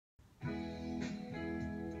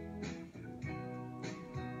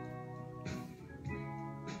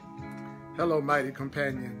Hello, mighty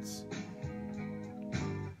companions.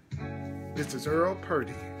 This is Earl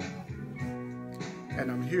Purdy, and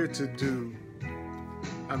I'm here to do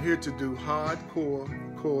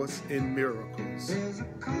hardcore Course in Miracles.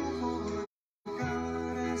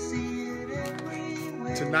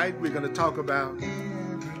 Tonight we're going to talk about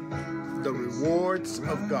the rewards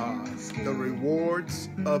of God, the rewards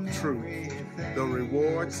of truth, the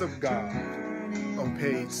rewards of God on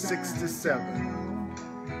page 67.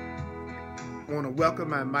 I want to welcome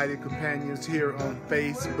my mighty companions here on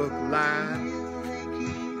Facebook Live.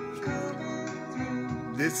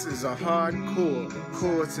 This is a hardcore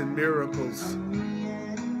Course in Miracles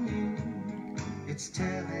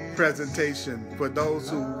presentation for those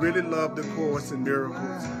who really love the Course in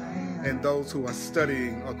Miracles and those who are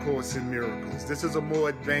studying A Course in Miracles. This is a more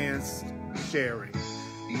advanced sharing.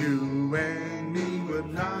 You and me were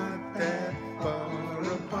not that far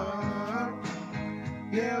apart.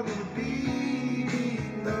 Yeah, we'll be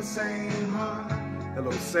the same heart.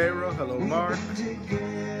 Hello, Sarah. Hello, Mark.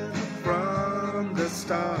 From the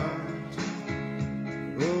start.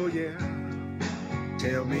 Oh, yeah.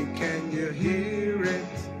 Tell me, can you hear it?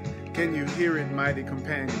 Can you hear it, mighty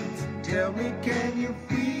companions? Tell me, can you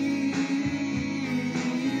feel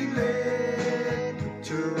it? Put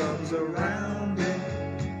your arms around it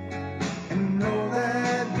and know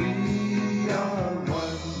that we are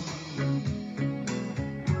one.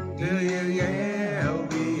 Yeah, yeah,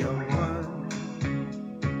 we are one.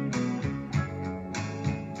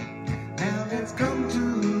 Now let's come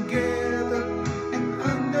together and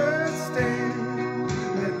understand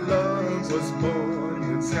that love was born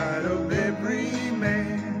inside of every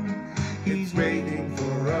man. He's waiting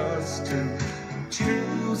for us to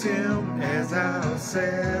choose him as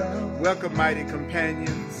ourselves. Welcome, mighty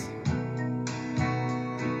companions.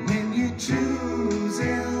 When you choose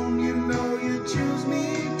him, you know you choose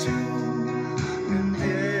me too. And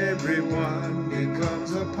everyone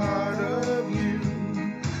becomes a part of you.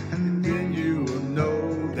 And then you will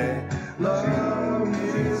know that love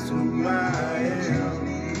is who I am.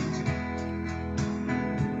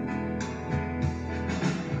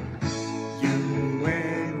 You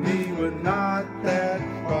and me were not that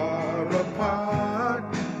far apart.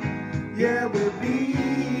 Yeah, we're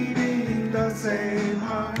beating the same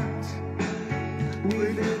heart.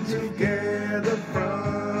 We've been together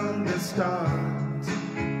from the start.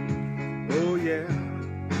 Oh yeah.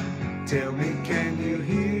 Tell me, can you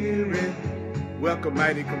hear it? Welcome,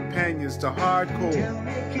 mighty companions, to hardcore. Tell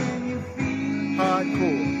me, can you feel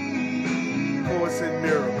hardcore Course in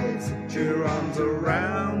Miracles. Put your arms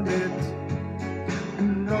around it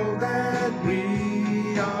and know that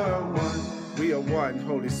we are one. We are one,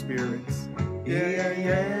 Holy Spirits. Yeah, yeah,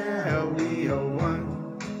 yeah, we are one.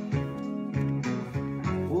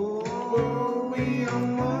 Oh, we are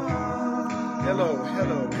one. Hello,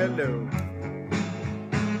 hello, hello.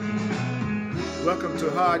 Welcome to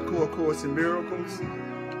Hardcore Course in Miracles.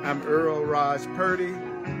 I'm Earl Purdy.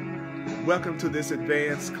 Welcome to this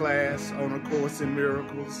advanced class on A Course in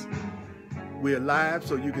Miracles. We're live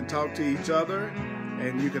so you can talk to each other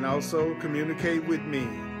and you can also communicate with me.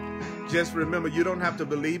 Just remember, you don't have to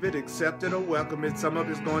believe it, accept it, or welcome it. Some of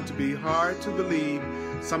it's going to be hard to believe.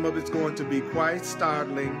 Some of it's going to be quite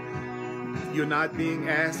startling. You're not being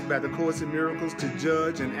asked by the Course in Miracles to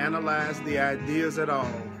judge and analyze the ideas at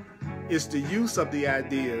all. It's the use of the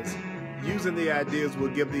ideas. Using the ideas will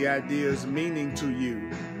give the ideas meaning to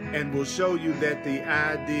you and will show you that the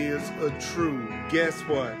ideas are true. Guess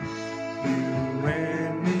what? You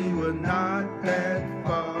and me were not that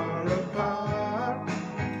far apart.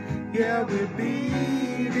 Yeah, we're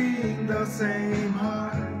beating the same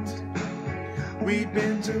heart. We've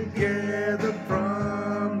been together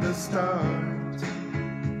from the start.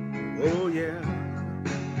 Oh yeah.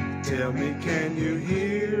 Tell me, can you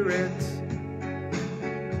hear it?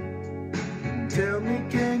 Tell me,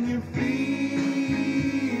 can you feel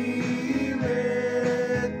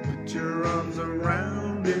it? Put your arms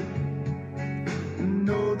around it.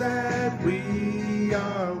 Know that we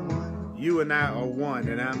are one. You and I are one,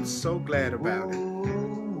 and I'm so glad about it.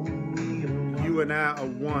 You and I are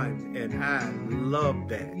one, and I love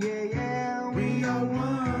that. Yeah, yeah, we are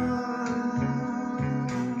one.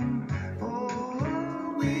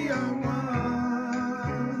 Oh, we are one.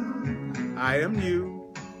 I am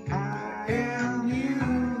you. I am you.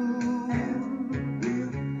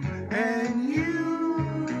 And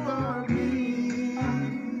you are me.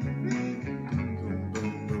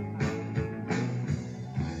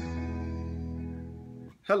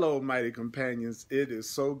 Hello, mighty companions. It is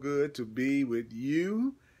so good to be with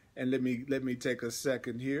you. And let me take a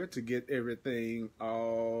second here to get everything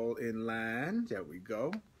all in line. There we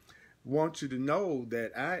go. want you to know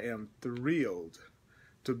that I am thrilled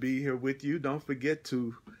to be here with you. Don't forget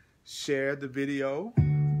to share the video.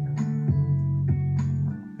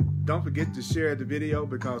 Don't forget to share the video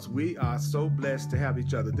because we are so blessed to have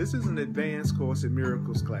each other. This is an advanced Course in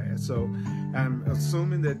Miracles class. So I'm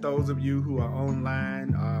assuming that those of you who are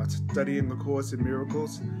online are studying the Course in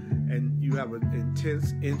Miracles and you have an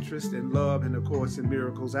intense interest and love in the Course in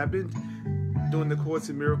Miracles. I've been doing the Course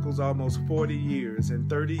in Miracles almost 40 years, and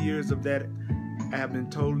 30 years of that I have been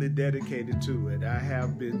totally dedicated to it. I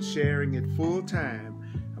have been sharing it full time.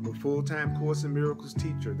 I'm a full-time Course in Miracles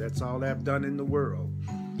teacher. That's all I've done in the world,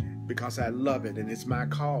 because I love it and it's my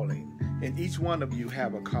calling. And each one of you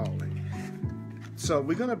have a calling. So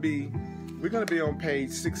we're gonna be on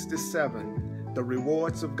page 67, the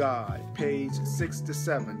rewards of God. Page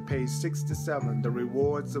 67, the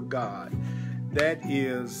rewards of God. That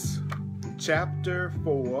is chapter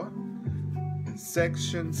 4,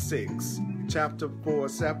 section 6. Chapter 4,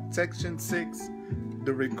 section 6,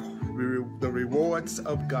 the rewards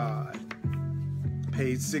of God.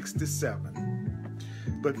 Page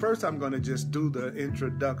 67. But first I'm going to just do the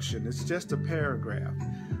introduction. It's just a paragraph.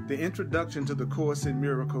 The introduction to the Course in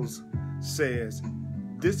Miracles says,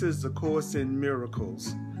 this is the Course in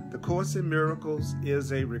Miracles. The Course in Miracles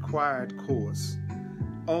is a required course.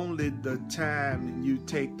 Only the time you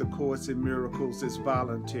take the Course in Miracles is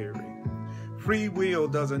voluntary. Free will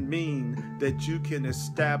doesn't mean that you can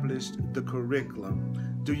establish the curriculum.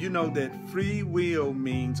 Do you know that free will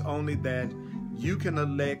means only that you can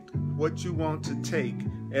elect what you want to take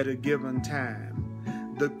at a given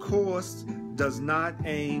time? The course does not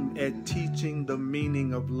aim at teaching the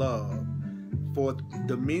meaning of love, for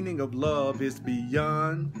the meaning of love is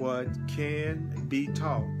beyond what can be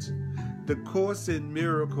taught. The Course in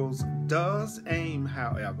Miracles does aim,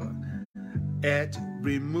 however, at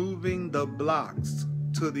removing the blocks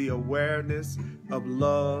to the awareness of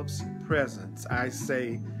love's presence. I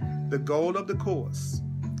say the goal of the course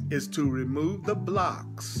is to remove the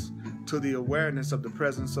blocks to the awareness of the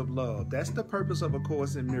presence of love. That's the purpose of A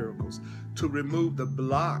Course in Miracles, to remove the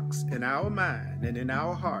blocks in our mind and in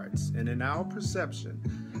our hearts and in our perception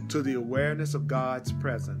to the awareness of God's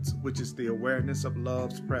presence, which is the awareness of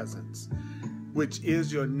love's presence, which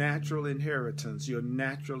is your natural inheritance. Your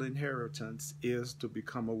natural inheritance is to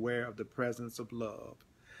become aware of the presence of love.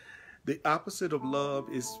 The opposite of love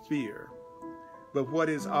is fear. But what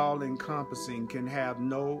is all-encompassing can have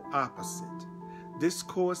no opposite. This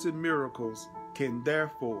Course in Miracles can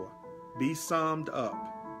therefore be summed up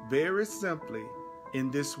very simply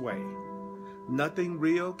in this way. Nothing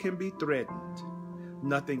real can be threatened.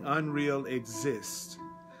 Nothing unreal exists.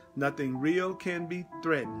 Nothing real can be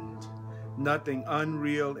threatened. Nothing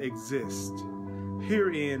unreal exists.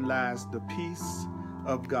 Herein lies the peace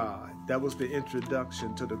of God. That was the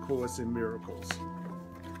introduction to the Course in Miracles.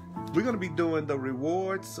 We're going to be doing the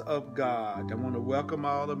rewards of God. I want to welcome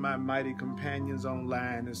all of my mighty companions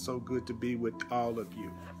online. It's so good to be with all of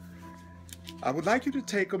you. I would like you to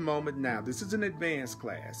take a moment now. This is an advanced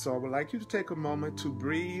class, so I would like you to take a moment to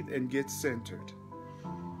breathe and get centered.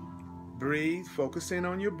 Breathe, focus in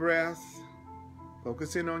on your breath.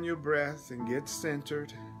 Focus in on your breath and get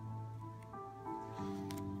centered.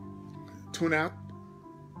 Tune out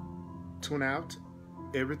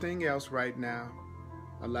everything else right now.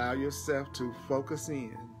 Allow yourself to focus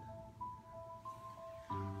in.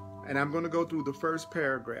 And I'm going to go through the first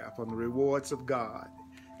paragraph on the rewards of God.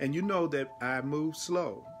 And you know that I move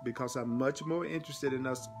slow because I'm much more interested in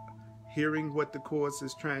us hearing what the Course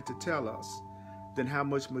is trying to tell us than how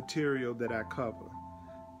much material that I cover.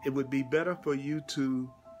 It would be better for you to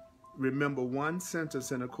remember one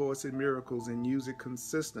sentence in A Course in Miracles and use it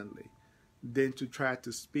consistently than to try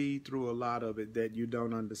to speed through a lot of it that you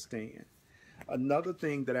don't understand. Another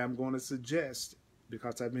thing that I'm going to suggest,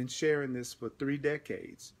 because I've been sharing this for 3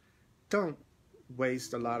 decades, don't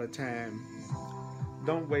waste a lot of time.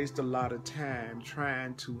 Don't waste a lot of time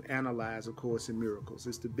trying to analyze A Course in Miracles.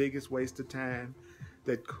 It's the biggest waste of time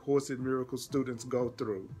that Course in Miracles students go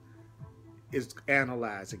through, is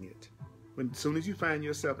analyzing it. As soon as you find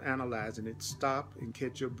yourself analyzing it, stop and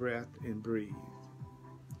catch your breath and breathe.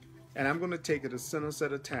 And I'm going to take it a sentence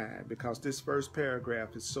at a time because this first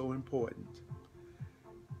paragraph is so important.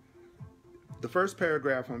 The first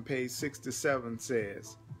paragraph on page 67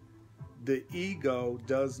 says, the ego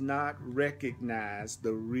does not recognize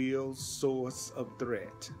the real source of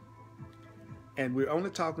threat. And we're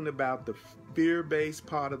only talking about the fear-based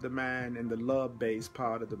part of the mind and the love-based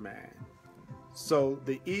part of the mind. So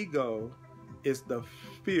the ego is the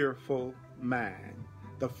fearful mind,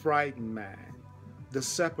 the frightened mind, the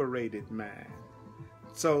separated mind.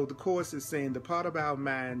 So the Course is saying the part of our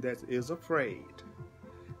mind that is afraid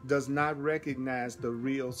does not recognize the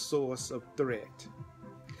real source of threat.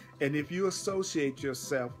 And if you associate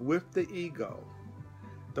yourself with the ego,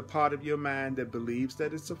 the part of your mind that believes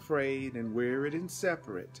that it's afraid and wearied and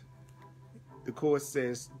separate, the Course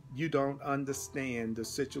says you don't understand the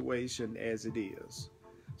situation as it is.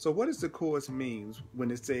 So what does the Course mean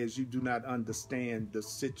when it says you do not understand the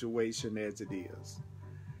situation as it is?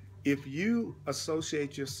 If you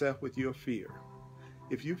associate yourself with your fear,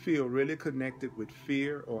 if you feel really connected with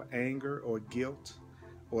fear or anger or guilt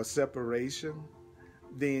or separation,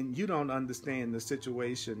 then you don't understand the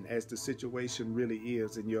situation as the situation really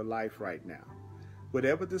is in your life right now.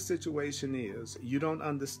 Whatever the situation is, you don't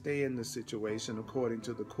understand the situation according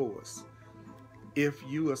to the Course. If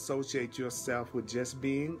you associate yourself with just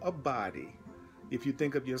being a body, if you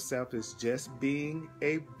think of yourself as just being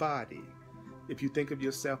a body, if you think of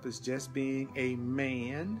yourself as just being a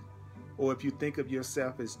man, or if you think of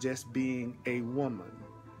yourself as just being a woman,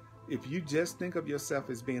 if you just think of yourself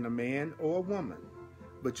as being a man or a woman,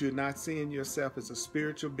 but you're not seeing yourself as a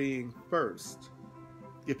spiritual being first,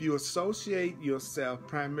 if you associate yourself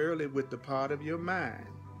primarily with the part of your mind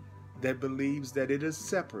that believes that it is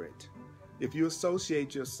separate, if you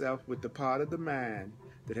associate yourself with the part of the mind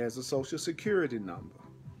that has a social security number,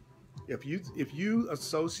 if you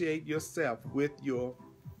associate yourself with your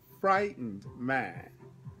frightened mind,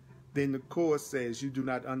 then the Course says you do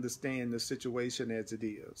not understand the situation as it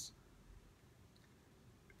is.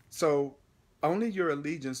 So only your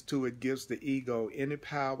allegiance to it gives the ego any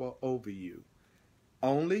power over you.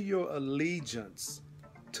 Only your allegiance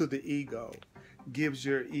to the ego gives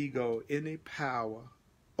your ego any power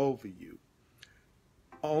over you.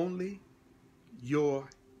 Only your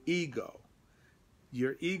ego.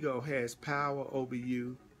 Your ego has power over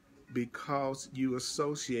you because you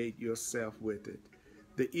associate yourself with it.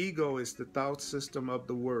 The ego is the thought system of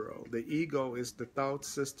the world. The ego is the thought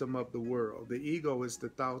system of the world. The ego is the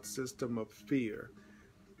thought system of fear.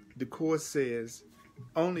 The Course says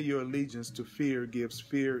only your allegiance to fear gives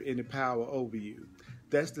fear any power over you.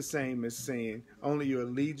 That's the same as saying only your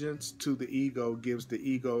allegiance to the ego gives the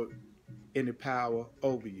ego any power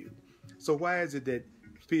over you. So why is it that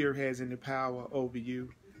fear has any power over you?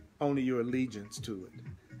 Only your allegiance to it.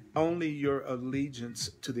 Only your allegiance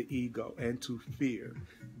to the ego and to fear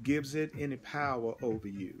gives it any power over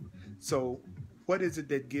you. So what is it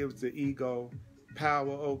that gives the ego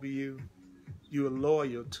power over you? You're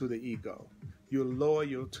loyal to the ego. You're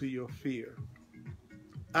loyal to your fear.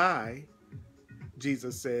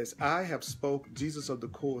 Jesus says, Jesus of the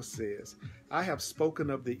Course says, I have spoken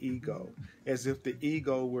of the ego as if the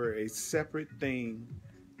ego were a separate thing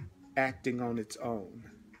acting on its own.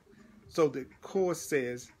 So the Course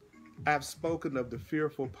says, I've spoken of the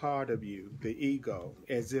fearful part of you, the ego,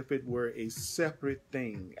 as if it were a separate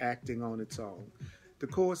thing acting on its own. The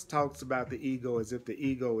Course talks about the ego as if the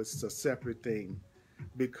ego is a separate thing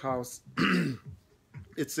because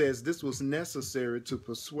it says this was necessary to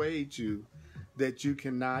persuade you that you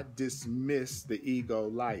cannot dismiss the ego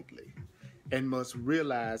lightly and must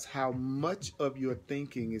realize how much of your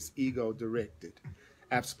thinking is ego-directed.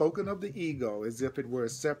 I've spoken of the ego as if it were a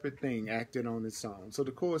separate thing acting on its own. So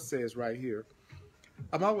the Course says right here,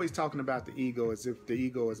 I'm always talking about the ego as if the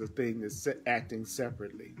ego is a thing that's acting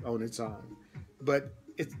separately on its own. But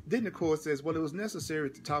then the Course says, well, it was necessary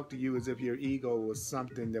to talk to you as if your ego was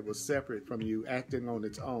something that was separate from you, acting on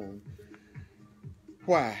its own.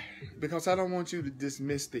 Why? Because I don't want you to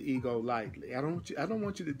dismiss the ego lightly. I don't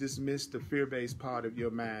want you to dismiss the fear-based part of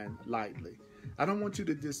your mind lightly. I don't want you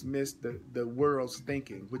to dismiss the world's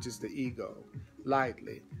thinking, which is the ego,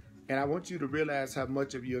 lightly. And I want you to realize how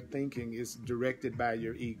much of your thinking is directed by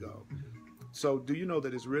your ego. So do you know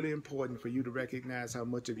that it's really important for you to recognize how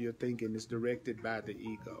much of your thinking is directed by the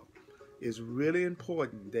ego? It's really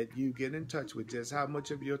important that you get in touch with just how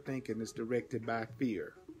much of your thinking is directed by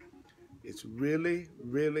fear. It's really,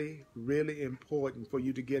 really, really important for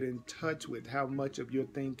you to get in touch with how much of your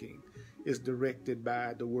thinking is directed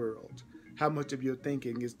by the world. How much of your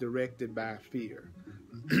thinking is directed by fear.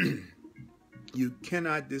 You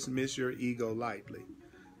cannot dismiss your ego lightly.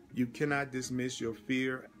 You cannot dismiss your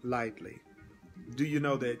fear lightly. Do you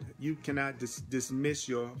know that you cannot dismiss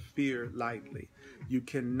your fear lightly? You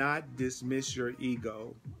cannot dismiss your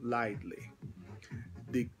ego lightly.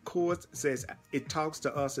 The Course says it talks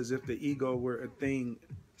to us as if the ego were a thing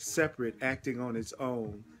separate, acting on its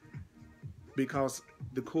own. Because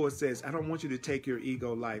the Course says, I don't want you to take your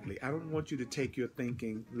ego lightly. I don't want you to take your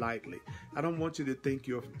thinking lightly. I don't want you to take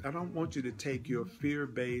your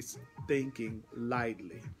fear-based thinking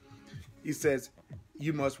lightly. He says,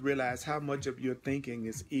 you must realize how much of your thinking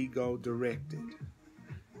is ego directed.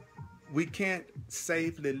 We can't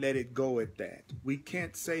safely let it go at that. We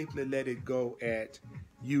can't safely let it go at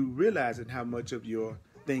you realizing how much of your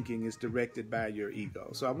thinking is directed by your ego.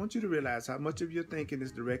 So I want you to realize how much of your thinking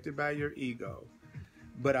is directed by your ego.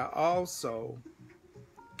 But I also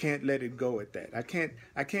can't let it go at that.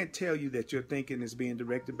 I can't tell you that your thinking is being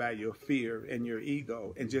directed by your fear and your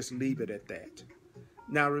ego and just leave it at that.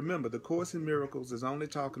 Now remember, the Course in Miracles is only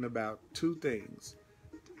talking about two things.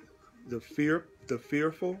 The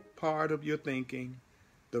fearful part of your thinking,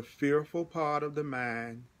 the fearful part of the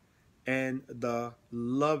mind, and the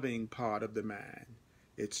loving part of the mind.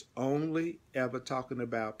 It's only ever talking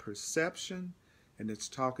about perception, and it's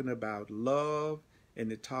talking about love,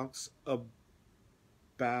 and it talks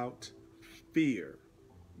about fear.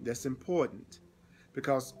 That's important,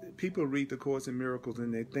 because people read the Course in Miracles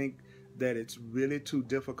and they think that it's really too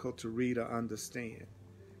difficult to read or understand.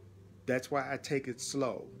 That's why I take it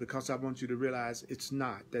slow, because I want you to realize it's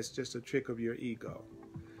not. That's just a trick of your ego.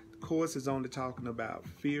 The Course is only talking about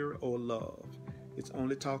fear or love. It's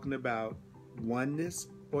only talking about oneness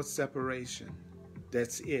or separation.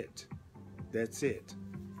 That's it. That's it.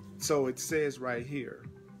 So it says right here,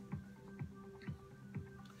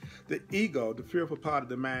 the ego, the fearful part of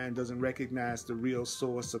the mind, doesn't recognize the real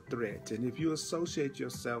source of threat. And if you associate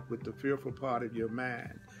yourself with the fearful part of your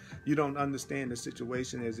mind, you don't understand the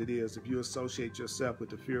situation as it is if you associate yourself with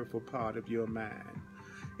the fearful part of your mind.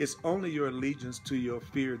 It's only your allegiance to your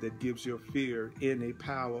fear that gives your fear any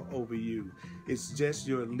power over you. It's just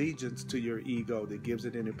your allegiance to your ego that gives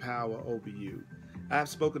it any power over you. I've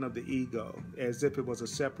spoken of the ego as if it was a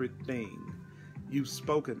separate thing.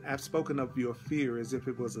 I've spoken of your fear as if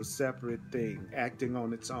it was a separate thing, acting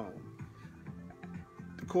on its own.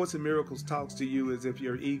 The Course in Miracles talks to you as if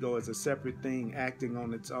your ego is a separate thing acting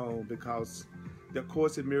on its own, because the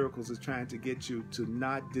Course in Miracles is trying to get you to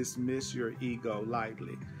not dismiss your ego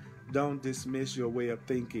lightly. Don't dismiss your way of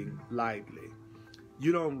thinking lightly.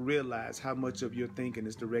 You don't realize how much of your thinking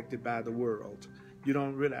is directed by the world. You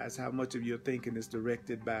don't realize how much of your thinking is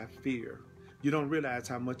directed by fear. You don't realize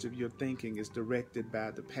how much of your thinking is directed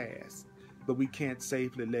by the past. But we can't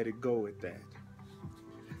safely let it go at that.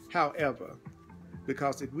 However,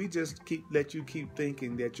 because if we just let you keep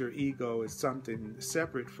thinking that your ego is something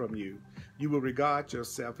separate from you, you will regard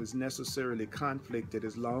yourself as necessarily conflicted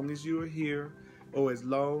as long as you are here, or as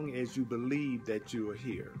long as you believe that you are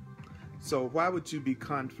here. So why would you be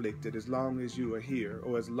conflicted as long as you are here,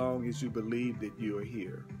 or as long as you believe that you are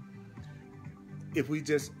here? If we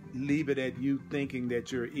just leave it at you thinking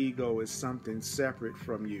that your ego is something separate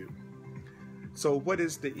from you. So what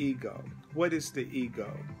is the ego? What is the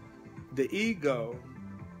ego? The ego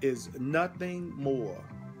is nothing more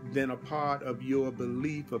than a part of your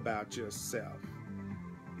belief about yourself.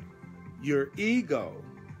 Your ego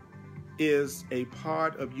is a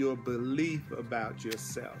part of your belief about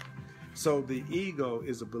yourself. So the ego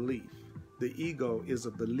is a belief. The ego is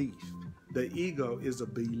a belief. The ego is a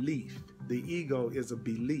belief. The ego is a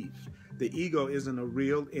belief. The ego isn't a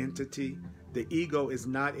real entity. The ego is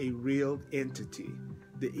not a real entity.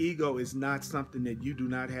 The ego is not something that you do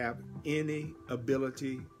not have any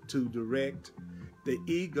ability to direct. The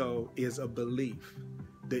ego is a belief.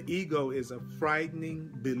 The ego is a frightening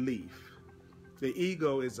belief. The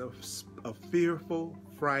ego is a fearful,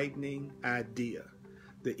 frightening idea.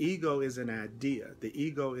 The ego is an idea. The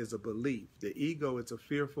ego is a belief. The ego is a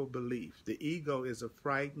fearful belief. The ego is a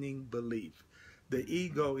frightening belief. The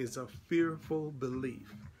ego is a fearful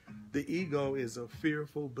belief. The ego is a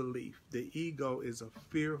fearful belief. The ego is a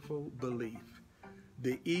fearful belief.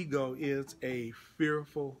 The ego is a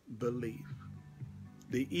fearful belief.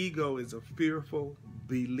 The ego is a fearful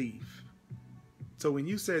belief. So when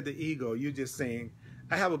you say the ego, you're just saying,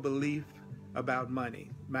 I have a belief about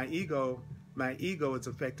money. My ego is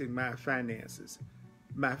affecting my finances.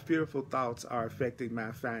 My fearful thoughts are affecting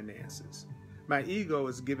my finances. My ego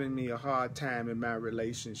is giving me a hard time in my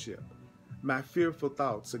relationship. My fearful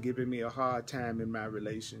thoughts are giving me a hard time in my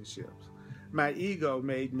relationships. My ego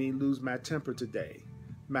made me lose my temper today.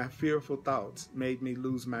 My fearful thoughts made me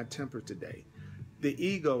lose my temper today. The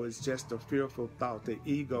ego is just a fearful thought. The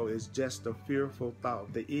ego is just a fearful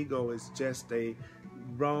thought. The ego is just a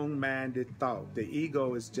wrong-minded thought. The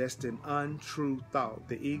ego is just an untrue thought.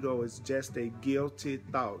 The ego is just a guilty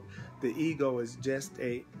thought. The ego is just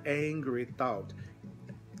an angry thought.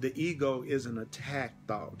 The ego is an attack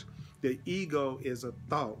thought. The ego is a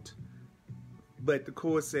thought. But the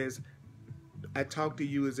Course says, I talk to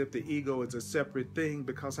you as if the ego is a separate thing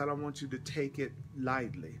because I don't want you to take it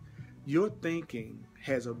lightly. Your thinking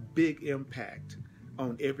has a big impact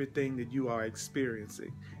on everything that you are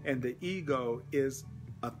experiencing. And the ego is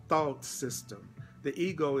a thought system. The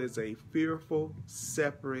ego is a fearful,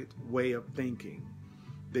 separate way of thinking.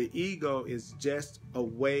 The ego is just a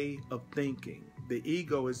way of thinking. The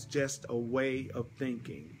ego is just a way of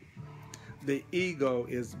thinking. The ego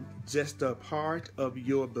is just a part of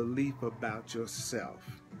your belief about yourself.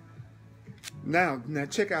 Now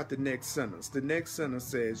check out the next sentence. The next sentence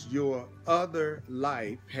says, your other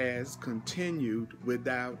life has continued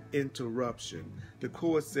without interruption. The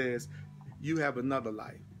Course says, you have another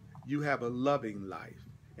life. You have a loving life.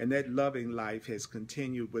 And that loving life has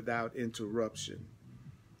continued without interruption.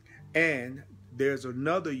 And there's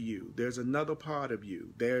another you. There's another part of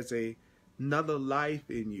you. There's another life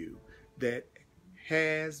in you that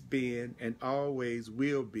has been and always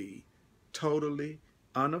will be totally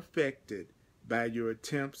unaffected by your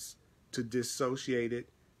attempts to dissociate it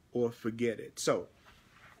or forget it. So,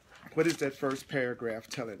 what is that first paragraph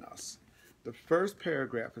telling us? The first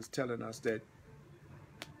paragraph is telling us that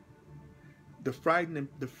the frightened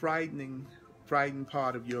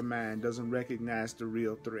part of your mind doesn't recognize the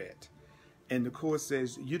real threat. And the Course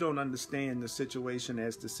says you don't understand the situation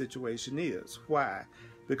as the situation is. Why?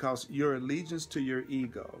 Because your allegiance to your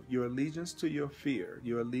ego, your allegiance to your fear,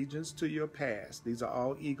 your allegiance to your past, these are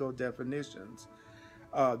all ego definitions.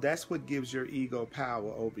 That's what gives your ego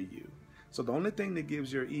power over you. So the only thing that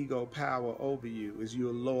gives your ego power over you is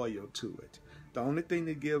you're loyal to it. The only thing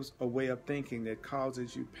that gives a way of thinking that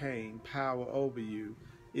causes you pain, power over you,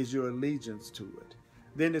 is your allegiance to it.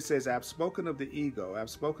 Then it says, I've spoken of the ego. I've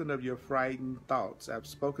spoken of your frightened thoughts. I've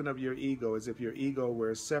spoken of your ego as if your ego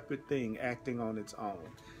were a separate thing acting on its own.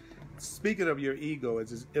 Speaking of your ego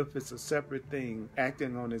as if it's a separate thing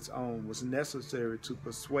acting on its own was necessary to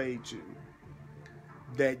persuade you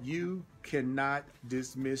that you cannot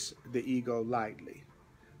dismiss the ego lightly.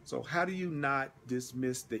 So how do you not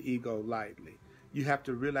dismiss the ego lightly? You have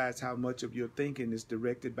to realize how much of your thinking is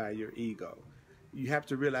directed by your ego. You have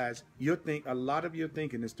to realize a lot of your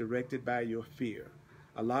thinking is directed by your fear.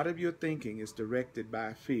 A lot of your thinking is directed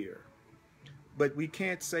by fear. But we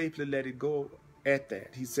can't safely let it go at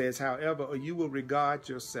that. He says, however, you will regard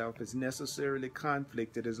yourself as necessarily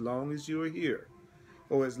conflicted as long as you are here,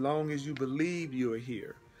 or as long as you believe you are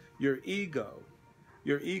here. Your ego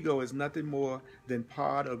is nothing more than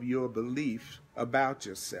part of your belief about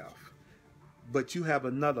yourself. But you have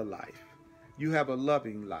another life. You have a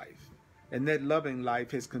loving life. And that loving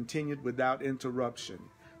life has continued without interruption.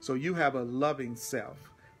 So you have a loving self.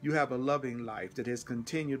 You have a loving life that has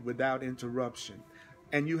continued without interruption.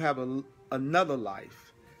 And you have another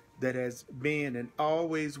life that has been and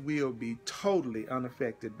always will be totally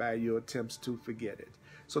unaffected by your attempts to forget it.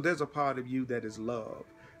 So there's a part of you that is love.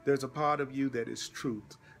 There's a part of you that is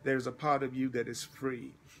truth. There's a part of you that is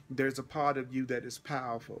free. There's a part of you that is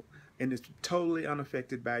powerful and is totally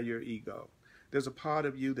unaffected by your ego. There's a part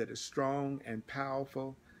of you that is strong and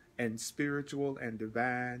powerful and spiritual and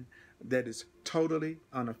divine that is totally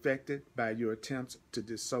unaffected by your attempts to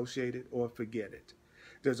dissociate it or forget it.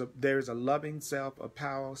 There's a loving self, a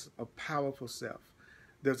powerful self.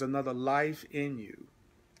 There's another life in you,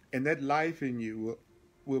 and that life in you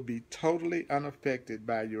will be totally unaffected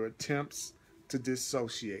by your attempts to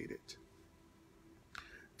dissociate it.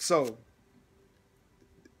 So,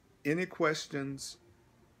 any questions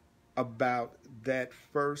about that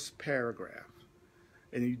first paragraph?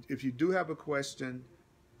 And if you do have a question,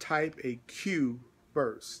 type a Q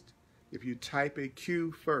first. If you type a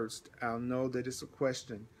Q first, I'll know that it's a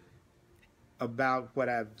question about what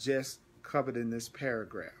I've just covered in this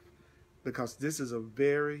paragraph, because this is a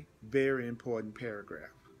very, very important paragraph.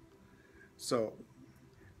 So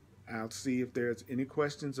I'll see if there's any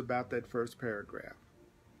questions about that first paragraph.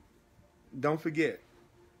 Don't forget,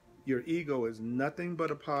 your ego is nothing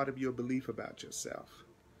but a part of your belief about yourself.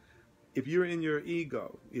 If you're in your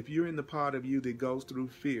ego, if you're in the part of you that goes through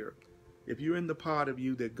fear, if you're in the part of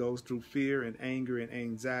you that goes through fear and anger and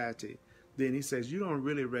anxiety, then he says you don't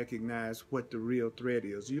really recognize what the real threat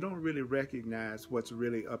is. You don't really recognize what's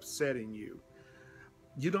really upsetting you.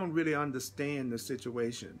 You don't really understand the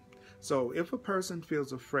situation. So if a person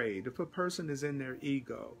feels afraid, if a person is in their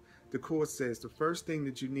ego, the Course says the first thing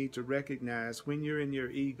that you need to recognize when you're in your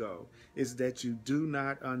ego is that you do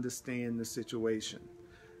not understand the situation.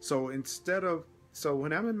 So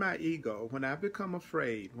when I'm in my ego, when I become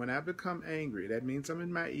afraid, when I become angry, that means I'm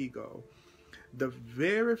in my ego. The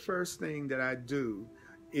very first thing that I do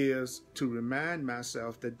is to remind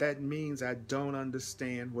myself that that means I don't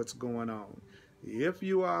understand what's going on. If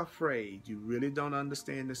you are afraid, you really don't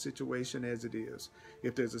understand the situation as it is.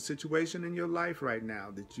 If there's a situation in your life right now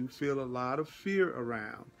that you feel a lot of fear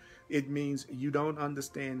around, It means you don't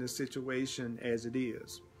understand the situation as it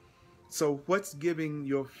is. So what's giving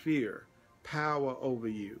your fear power over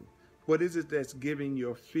you? What is it that's giving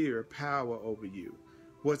your fear power over you?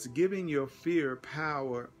 What's giving your fear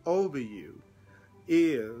power over you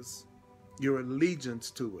is your allegiance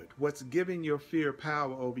to it. What's giving your fear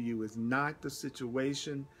power over you is not the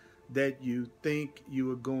situation that you think you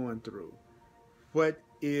are going through. What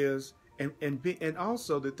is, and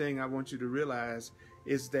also the thing I want you to realize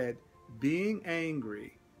is that being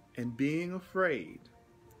angry and being afraid,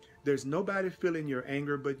 there's nobody feeling your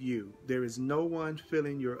anger but you. There is no one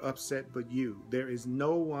feeling your upset but you. There is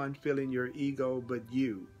no one feeling your ego but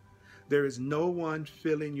you. There is no one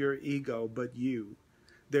feeling your ego but you.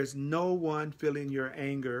 There's no one feeling your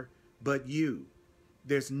anger but you.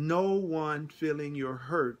 There's no one feeling your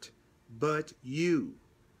hurt but you.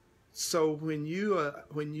 So when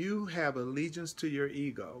you have allegiance to your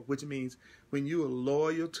ego, which means when you are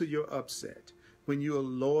loyal to your upset, when you are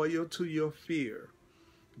loyal to your fear,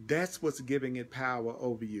 that's what's giving it power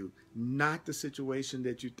over you, not the situation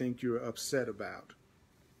that you think you're upset about.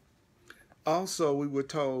 Also, we were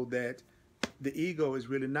told that the ego is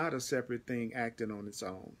really not a separate thing acting on its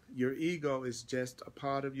own. Your ego is just a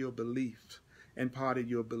part of your belief and part of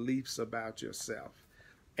your beliefs about yourself.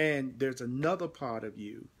 And there's another part of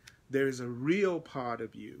you. There's a real part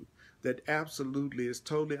of you that absolutely is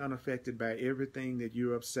totally unaffected by everything that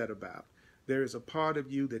you're upset about. There is a part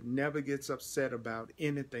of you that never gets upset about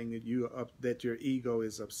anything that your ego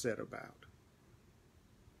is upset about.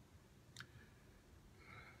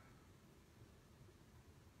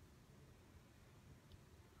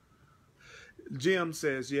 Jim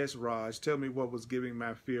says, yes, Raj, tell me what was giving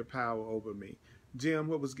my fear power over me. Jim,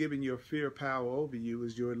 what was giving your fear power over you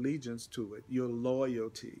is your allegiance to it, your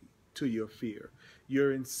loyalty to your fear,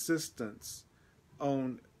 your insistence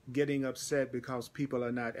on getting upset because people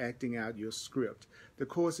are not acting out your script. The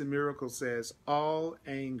Course in Miracles says all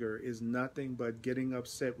anger is nothing but getting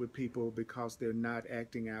upset with people because they're not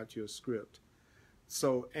acting out your script.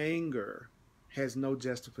 So anger has no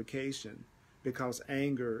justification because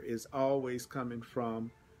anger is always coming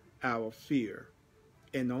from our fear.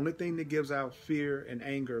 And the only thing that gives our fear and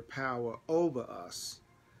anger power over us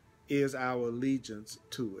is our allegiance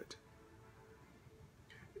to it.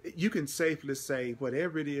 You can safely say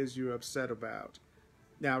whatever it is you're upset about.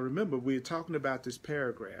 Now remember, we're talking about this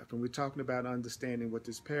paragraph, and we're talking about understanding what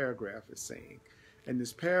this paragraph is saying. And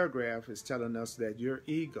this paragraph is telling us that your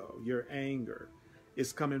ego, your anger,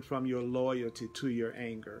 is coming from your loyalty to your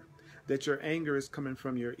anger. That your anger is coming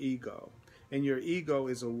from your ego. And your ego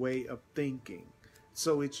is a way of thinking.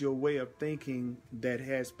 So it's your way of thinking that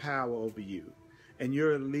has power over you. And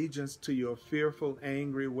your allegiance to your fearful,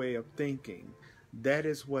 angry way of thinking, that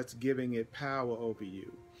is what's giving it power over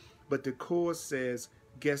you. But the Course says,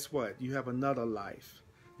 guess what? You have another life.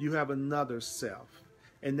 You have another self.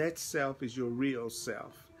 And that self is your real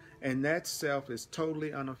self. And that self is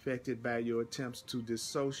totally unaffected by your attempts to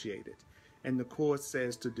dissociate it. And the Course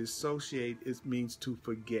says to dissociate means to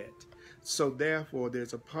forget. So therefore,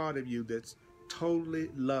 there's a part of you that's totally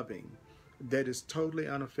loving, that is totally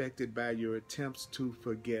unaffected by your attempts to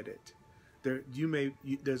forget it.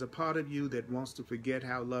 There's a part of you that wants to forget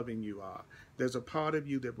how loving you are. There's a part of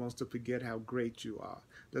you that wants to forget how great you are.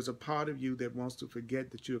 There's a part of you that wants to forget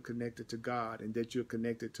that you're connected to God and that you're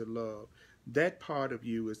connected to love. That part of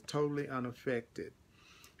you is totally unaffected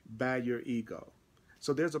by your ego.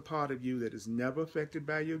 So there's a part of you that is never affected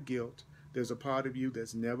by your guilt. There's a part of you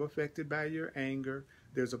that's never affected by your anger.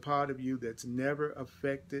 There's a part of you that's never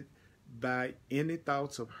affected by any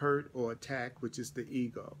thoughts of hurt or attack, which is the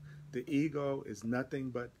ego. The ego is nothing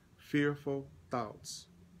but fearful thoughts.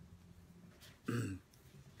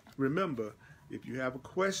 Remember, if you have a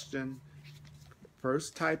question,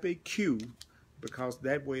 first type a Q, because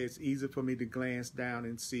that way it's easy for me to glance down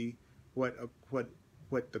and see what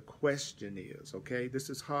the question is. Okay, this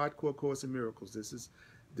is Hardcore Course in Miracles.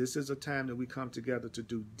 This is a time that we come together to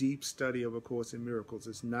do deep study of A Course in Miracles.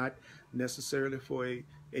 It's not necessarily for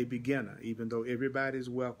a beginner, even though everybody is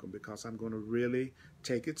welcome, because I'm going to really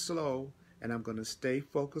take it slow and I'm going to stay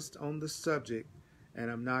focused on the subject, and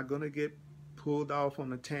I'm not going to get pulled off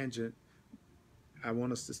on a tangent. I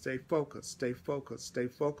want us to stay focused, stay focused, stay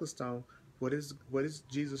focused on what is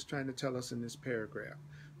Jesus trying to tell us in this paragraph.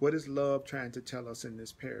 What is love trying to tell us in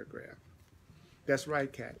this paragraph? That's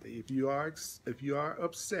right, Kathy. If you are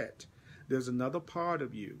upset, there's another part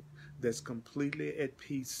of you that's completely at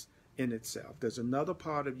peace in itself. There's another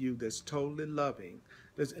part of you that's totally loving.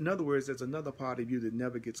 In other words, there's another part of you that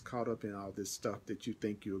never gets caught up in all this stuff that you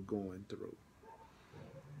think you're going through.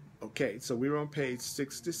 Okay, so we're on page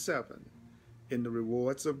 67. in the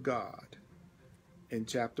Rewards of God, in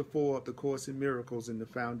chapter 4 of the Course in Miracles in the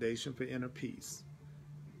Foundation for Inner Peace.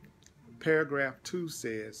 Paragraph 2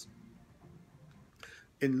 says,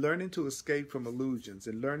 in learning to escape from illusions,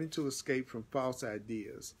 in learning to escape from false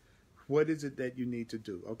ideas, what is it that you need to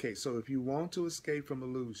do? Okay, so if you want to escape from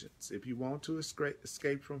illusions, if you want to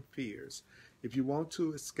escape from fears, if you want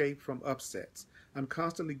to escape from upsets, I'm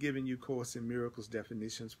constantly giving you Course in Miracles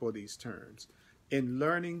definitions for these terms. In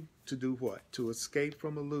learning to do what? To escape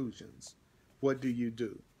from illusions, what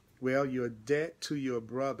do? Well, your debt to your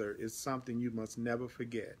brother is something you must never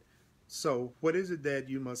forget. So what is it that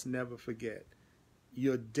you must never forget?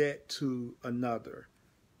 Your debt to another.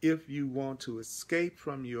 If you want to escape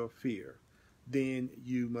from your fear, then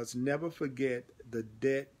you must never forget the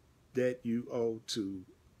debt that you owe to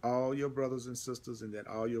all your brothers and sisters, and that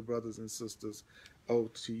all your brothers and sisters owe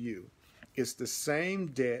to you. It's the same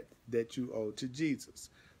debt that you owe to Jesus.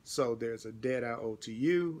 So there's a debt I owe to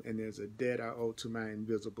you, and there's a debt I owe to my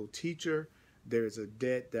invisible teacher. There's a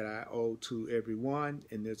debt that I owe to everyone,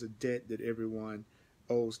 and there's a debt that everyone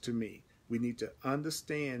owes to me. We need to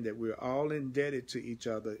understand that we're all indebted to each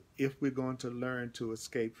other if we're going to learn to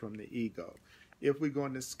escape from the ego. If we're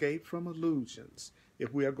going to escape from illusions,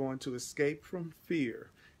 if we are going to escape from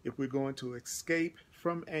fear, if we're going to escape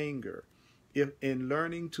from anger, if in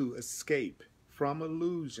learning to escape from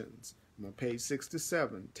illusions, I'm on page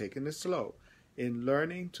 67, taking it slow, in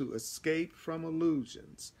learning to escape from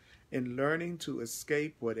illusions, in learning to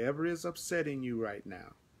escape whatever is upsetting you right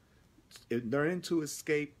now, in learning to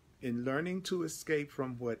escape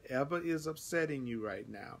from whatever is upsetting you right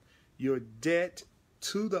now, your debt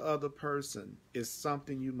to the other person is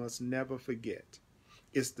something you must never forget.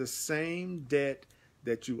 It's the same debt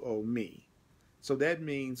that you owe me. So that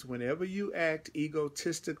means whenever you act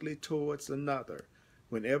egotistically towards another,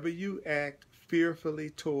 whenever you act fearfully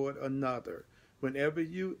toward another, whenever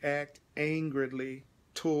you act angrily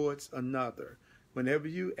towards another, whenever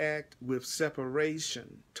you act with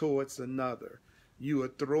separation towards another, you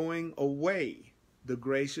are throwing away the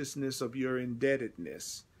graciousness of your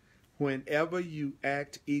indebtedness. Whenever you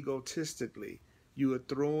act egotistically, you are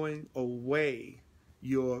throwing away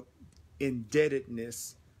your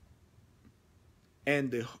indebtedness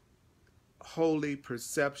and the holy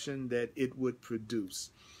perception that it would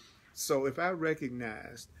produce. So if I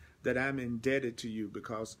recognize that I'm indebted to you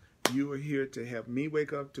because you are here to help me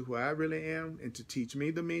wake up to who I really am and to teach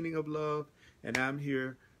me the meaning of love, and I'm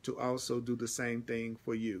here to also do the same thing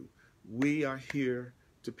for you. We are here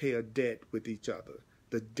to pay a debt with each other,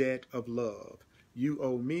 the debt of love. You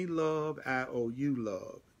owe me love, I owe you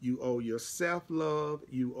love. You owe yourself love,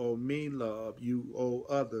 you owe me love, you owe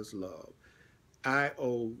others love. I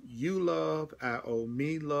owe you love, I owe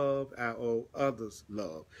me love, I owe others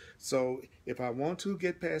love. So if I want to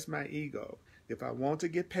get past my ego, if I want to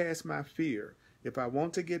get past my fear, if I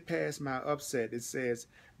want to get past my upset, it says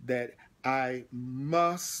that I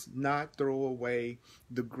must not throw away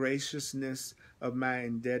the graciousness of my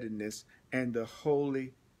indebtedness and the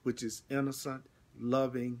holy, which is innocent,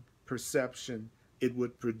 loving perception it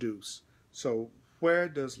would produce. So where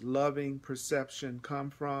does loving perception come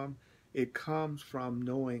from? It comes from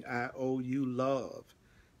knowing I owe you love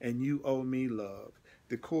and you owe me love.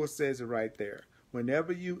 The Course says it right there.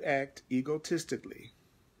 Whenever you act egotistically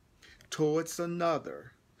towards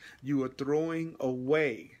another, you are throwing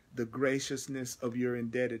away the graciousness of your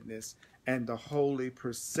indebtedness and the holy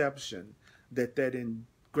perception that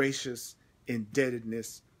gracious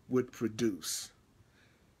indebtedness would produce.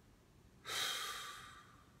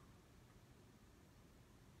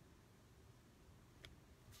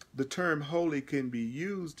 The term holy can be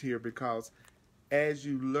used here because as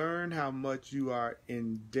you learn how much you are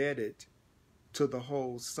indebted to the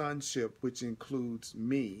whole sonship, which includes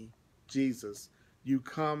me, Jesus, you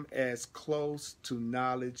come as close to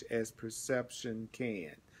knowledge as perception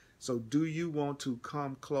can. So do you want to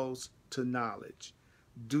come close to knowledge?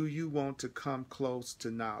 Do you want to come close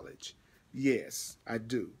to knowledge? Yes, I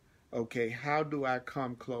do. Okay, how do I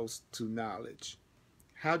come close to knowledge?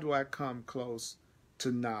 How do I come close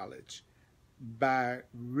to knowledge? By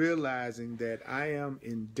realizing that I am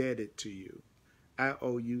indebted to you. I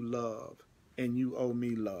owe you love and you owe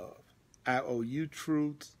me love. I owe you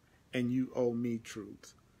truth and you owe me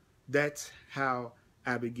truth. That's how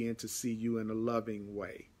I begin to see you in a loving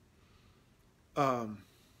way.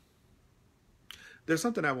 There's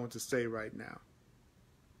something I want to say right now.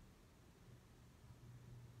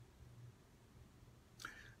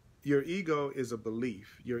 Your ego is a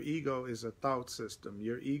belief. Your ego is a thought system.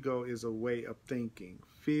 Your ego is a way of thinking.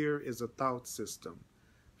 Fear is a thought system.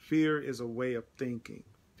 Fear is a way of thinking.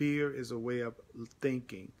 Fear is a way of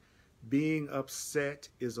thinking. Being upset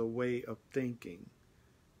is a way of thinking.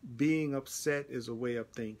 Being upset is a way of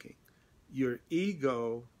thinking. Your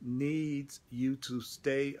ego needs you to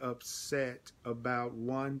stay upset about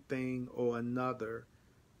one thing or another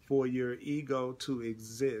for your ego to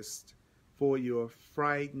exist, for your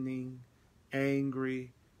frightening,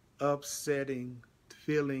 angry, upsetting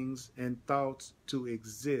feelings and thoughts to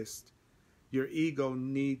exist. Your ego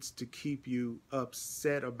needs to keep you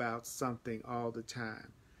upset about something all the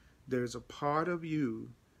time. There's a part of you,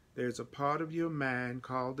 there's a part of your mind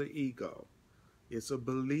called the ego. It's a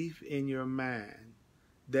belief in your mind.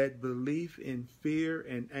 That belief in fear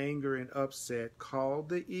and anger and upset called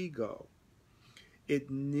the ego.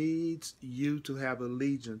 It needs you to have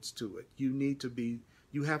allegiance to it.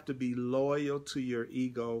 You have to be loyal to your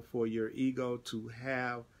ego for your ego to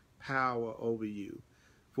have power over you.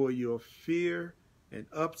 For your fear and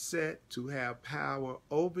upset to have power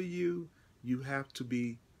over you, you have to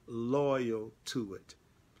be loyal to it.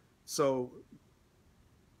 So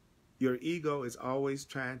your ego is always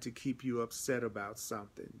trying to keep you upset about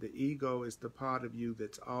something. The ego is the part of you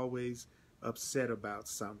that's always upset about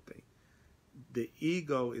something. The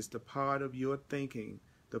ego is the part of your thinking,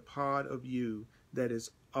 the part of you that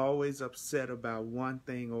is always upset about one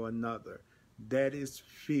thing or another. That is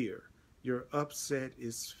fear. Your upset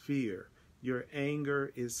is fear. Your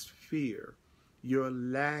anger is fear. Your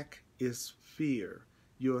lack is fear.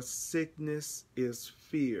 Your sickness is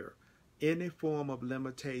fear. Any form of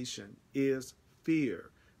limitation is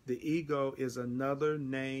fear. The ego is another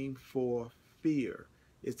name for fear.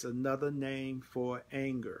 It's another name for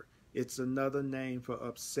anger. It's another name for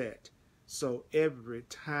upset. So every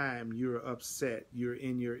time you're upset, you're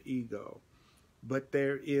in your ego. But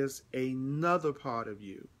there is another part of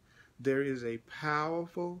you. There is a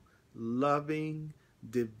powerful, loving,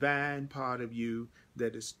 divine part of you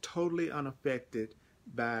that is totally unaffected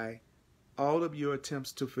by all of your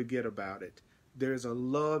attempts to forget about it. There's a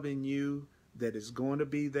love in you that is going to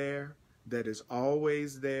be there, that is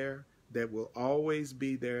always there, that will always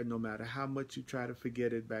be there no matter how much you try to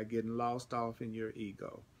forget it by getting lost off in your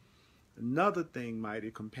ego. Another thing, mighty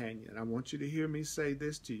companion, I want you to hear me say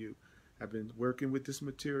this to you. I've been working with this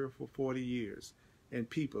material for 40 years. And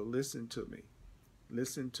people, listen to me.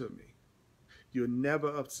 Listen to me. You're never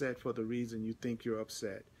upset for the reason you think you're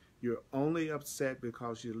upset. You're only upset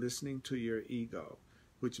because you're listening to your ego,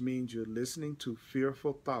 which means you're listening to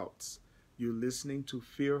fearful thoughts. You're listening to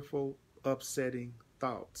fearful, upsetting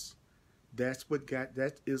thoughts.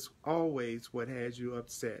 That is always what has you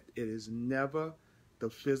upset. It is never the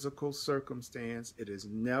physical circumstance. It is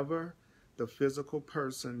never the physical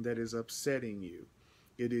person that is upsetting you.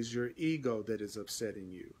 It is your ego that is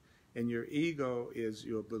upsetting you. And your ego is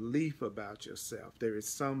your belief about yourself. There is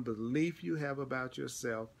some belief you have about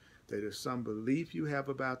yourself. There is some belief you have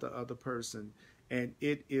about the other person. And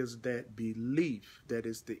it is that belief that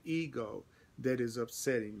is the ego that is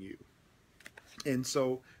upsetting you. And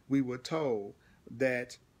so we were told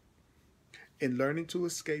that in learning to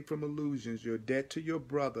escape from illusions, your debt to your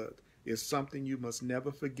brother is something you must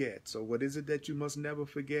never forget. So what is it that you must never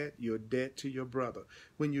forget? Your debt to your brother.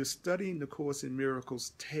 When you're studying the Course in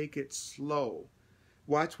Miracles, take it slow.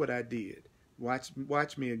 Watch what I did.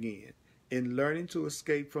 Watch me again. In learning to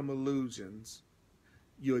escape from illusions,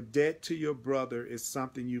 your debt to your brother is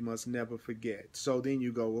something you must never forget. So then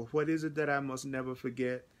you go, well, what is it that I must never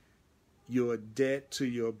forget? Your debt to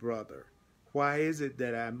your brother. Why is it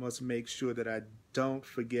that I must make sure that I don't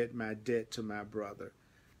forget my debt to my brother?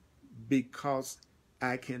 Because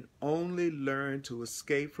I can only learn to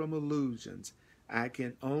escape from illusions. I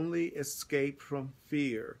can only escape from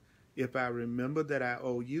fear if I remember that I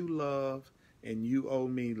owe you love and you owe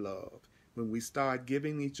me love. When we start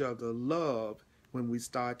giving each other love, when we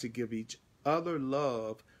start to give each other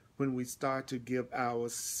love, when we start to give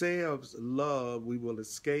ourselves love, we will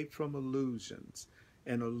escape from illusions.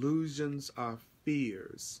 And illusions are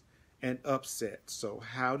fears and upset. So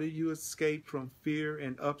how do you escape from fear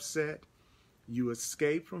and upset? You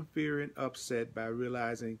escape from fear and upset by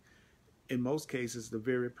realizing, in most cases, the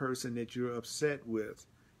very person that you're upset with,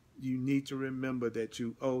 you need to remember that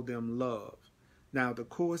you owe them love. Now, the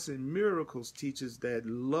Course in Miracles teaches that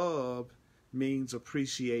love means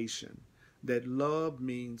appreciation, that love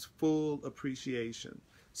means full appreciation.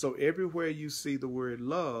 So everywhere you see the word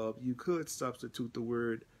love, you could substitute the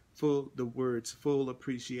words full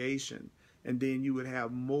appreciation, and then you would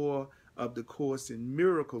have more of the Course in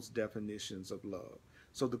Miracles definitions of love.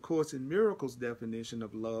 So the Course in Miracles definition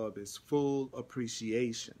of love is full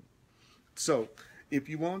appreciation. So if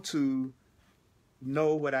you want to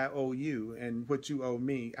know what I owe you and what you owe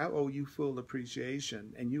me, I owe you full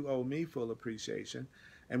appreciation and you owe me full appreciation.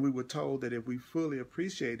 And we were told that if we fully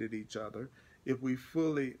appreciated each other, if we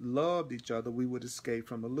fully loved each other, we would escape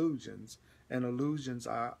from illusions. And illusions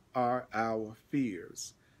are our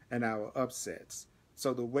fears and our upsets.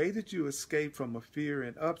 So the way that you escape from a fear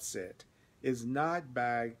and upset is not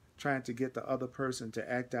by trying to get the other person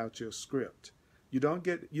to act out your script. You don't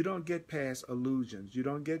get past illusions. You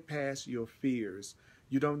don't get past your fears.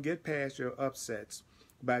 You don't get past your upsets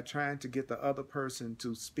by trying to get the other person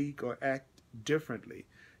to speak or act differently.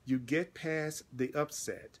 You get past the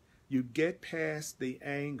upset. You get past the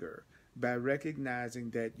anger by recognizing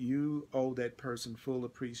that you owe that person full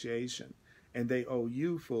appreciation and they owe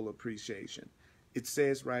you full appreciation. It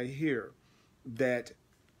says right here that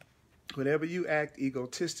whenever you act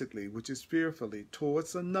egotistically, which is fearfully,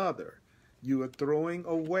 towards another, you are throwing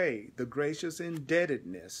away the gracious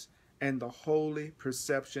indebtedness and the holy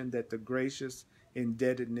perception that the gracious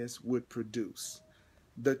indebtedness would produce.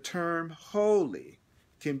 The term holy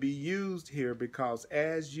can be used here because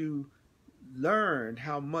as you learn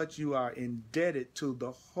how much you are indebted to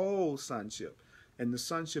the whole sonship, and the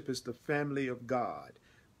sonship is the family of God,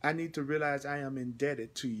 I need to realize I am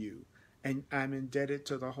indebted to you, and I'm indebted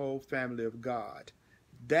to the whole family of God.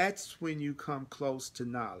 That's when you come close to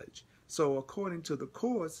knowledge. So according to the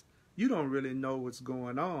Course, you don't really know what's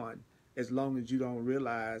going on as long as you don't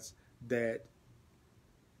realize that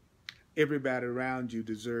everybody around you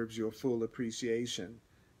deserves your full appreciation,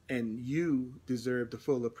 and you deserve the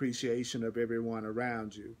full appreciation of everyone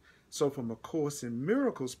around you. So from a Course in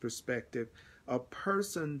Miracles perspective, a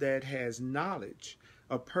person that has knowledge,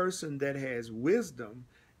 a person that has wisdom,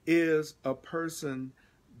 is a person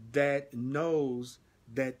that knows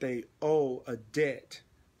that they owe a debt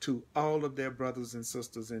to all of their brothers and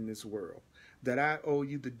sisters in this world. That I owe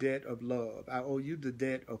you the debt of love. I owe you the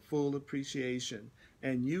debt of full appreciation.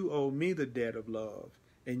 And you owe me the debt of love.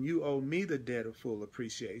 And you owe me the debt of full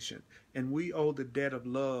appreciation. And we owe the debt of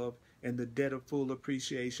love and the debt of full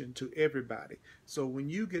appreciation to everybody. So when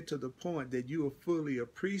you get to the point that you are fully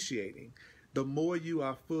appreciating, the more you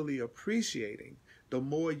are fully appreciating, the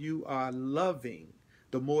more you are loving,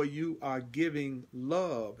 the more you are giving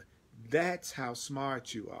love. That's how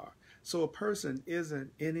smart you are. So a person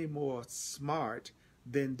isn't any more smart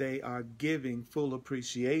than they are giving full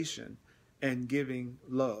appreciation and giving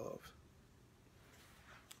love.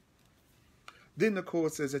 Then the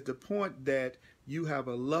Course says at the point that you have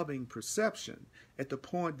a loving perception, at the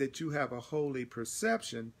point that you have a holy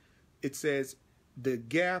perception, it says the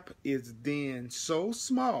gap is then so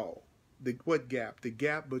small. What gap? The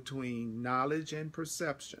gap between knowledge and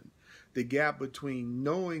perception. The gap between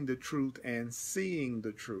knowing the truth and seeing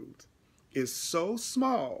the truth is so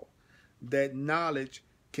small that knowledge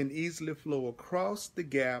can easily flow across the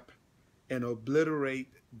gap and obliterate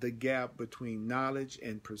the gap between knowledge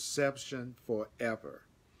and perception forever.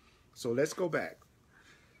 So let's go back.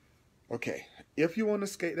 Okay, if you want to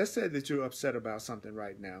escape, let's say that you're upset about something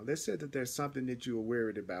right now. Let's say that there's something that you're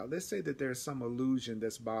worried about. Let's say that there's some illusion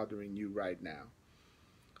that's bothering you right now.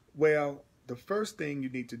 Well, the first thing you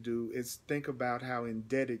need to do is think about how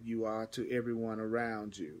indebted you are to everyone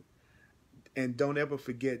around you. And don't ever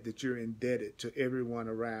forget that you're indebted to everyone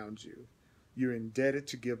around you. You're indebted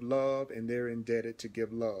to give love, and they're indebted to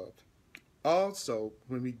give love. Also,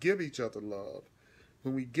 when we give each other love,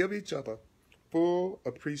 when we give each other full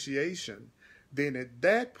appreciation, then at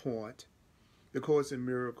that point, the Course in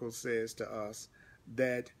Miracles says to us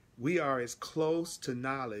that we are as close to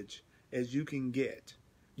knowledge as you can get.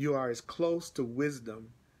 You are as close to wisdom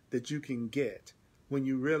that you can get when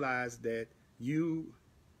you realize that you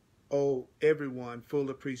owe everyone full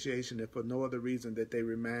appreciation, if for no other reason that they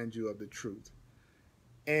remind you of the truth.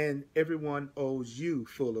 And everyone owes you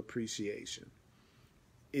full appreciation.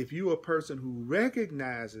 If you're a person who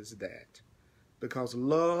recognizes that, because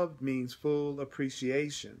love means full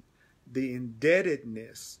appreciation, the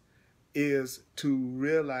indebtedness is to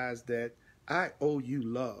realize that I owe you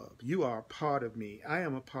love. You are a part of me. I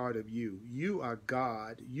am a part of you. You are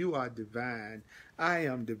God. You are divine. I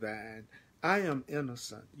am divine. I am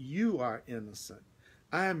innocent. You are innocent.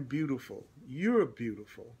 I am beautiful. You're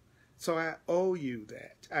beautiful. So I owe you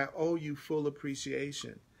that. I owe you full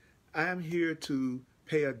appreciation. I am here to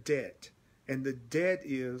pay a debt. And the debt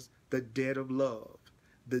is the debt of love,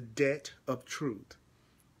 the debt of truth.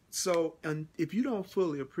 So and if you don't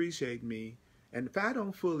fully appreciate me, and if I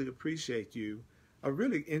don't fully appreciate you, a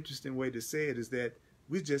really interesting way to say it is that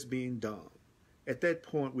we're just being dumb. At that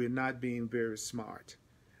point, we're not being very smart.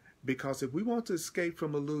 Because if we want to escape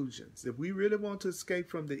from illusions, if we really want to escape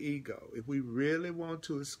from the ego, if we really want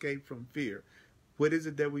to escape from fear, what is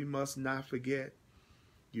it that we must not forget?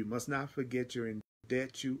 You must not forget your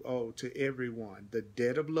debt you owe to everyone, the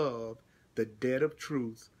debt of love, the debt of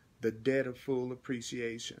truth, the debt of full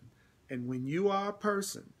appreciation. And when you are a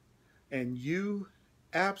person and you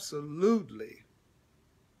absolutely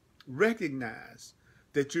recognize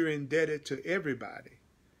that you're indebted to everybody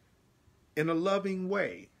in a loving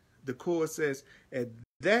way, the Course says at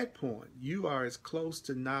that point you are as close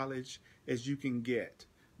to knowledge as you can get,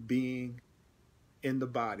 being in the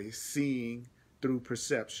body, seeing through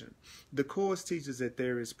perception. The Course teaches that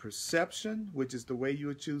there is perception, which is the way you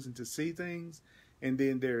are choosing to see things, and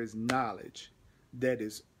then there is knowledge, that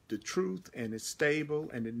is the truth, and it's stable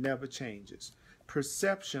and it never changes.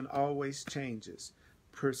 Perception always changes.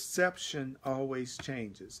 Perception always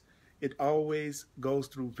changes. It always goes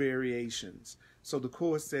through variations. So the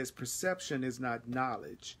Course says perception is not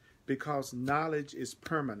knowledge, because knowledge is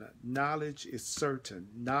permanent. Knowledge is certain.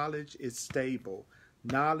 Knowledge is stable.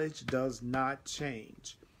 Knowledge does not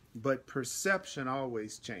change, but perception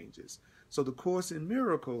always changes. So the Course in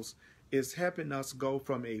Miracles is helping us go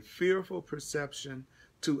from a fearful perception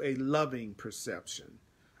to a loving perception.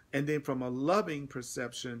 And then from a loving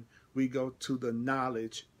perception, we go to the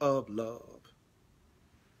knowledge of love.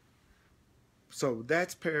 So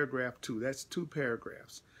that's paragraph 2. That's 2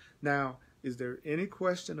 paragraphs. Now, is there any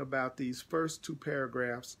question about these first 2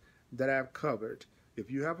 paragraphs that I've covered? If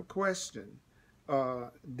you have a question,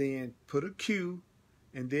 then put a Q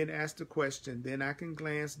and then ask the question. Then I can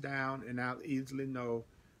glance down and I'll easily know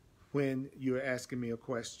when you're asking me a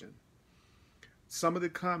question. Some of the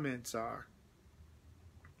comments are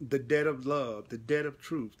the debt of love, the debt of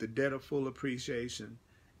truth, the debt of full appreciation.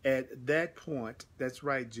 At that point, that's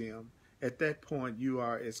right, Jim, at that point you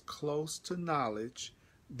are as close to knowledge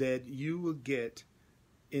that you will get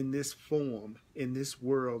in this form, in this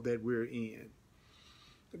world that we're in.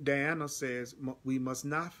 Diana says we must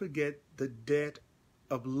not forget the debt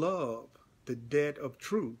of love, the debt of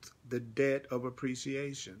truth, the debt of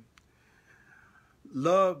appreciation.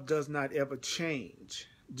 Love does not ever change,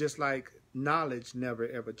 just like knowledge never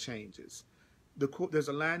ever changes. There's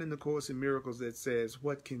a line in the Course in Miracles that says,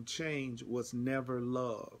 what can change was never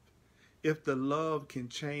love. If the love can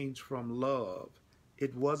change from love,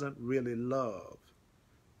 it wasn't really love.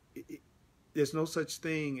 There's no such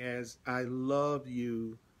thing as I love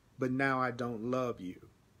you, but now I don't love you.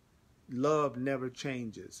 Love never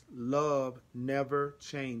changes. Love never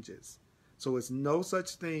changes. So it's no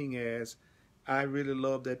such thing as I really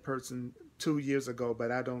loved that person 2 years ago,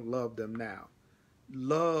 but I don't love them now.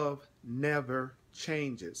 Love never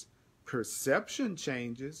changes. Perception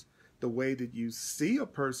changes. The way that you see a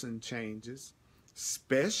person changes.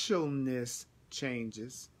 Specialness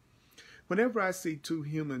changes. Whenever I see 2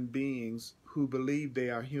 human beings who believe they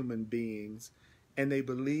are human beings, and they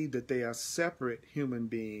believe that they are separate human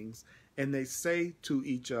beings, and they say to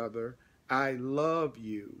each other, I love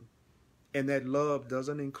you, and that love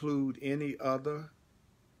doesn't include any other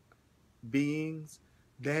beings,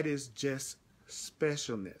 that is just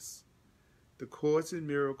specialness. The Course in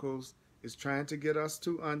Miracles is trying to get us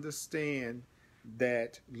to understand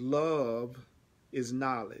that love is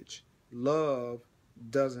knowledge. Love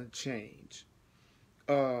doesn't change.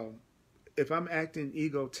 If I'm acting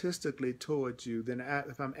egotistically towards you, then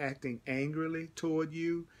if I'm acting angrily toward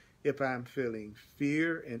you, if I'm feeling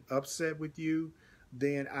fear and upset with you,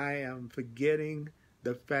 then I am forgetting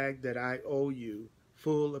the fact that I owe you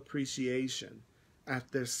full appreciation.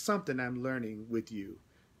 There's something I'm learning with you.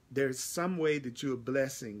 There's some way that you're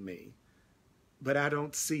blessing me, but I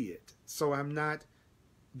don't see it. So I'm not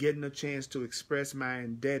getting a chance to express my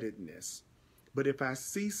indebtedness. But if I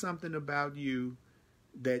see something about you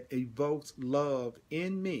that evokes love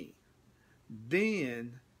in me,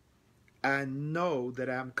 then I know that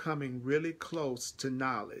I'm coming really close to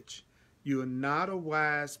knowledge. You're not a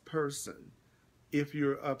wise person if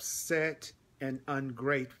you're upset and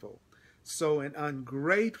ungrateful. So an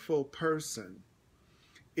ungrateful person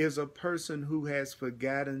is a person who has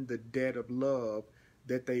forgotten the debt of love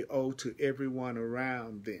that they owe to everyone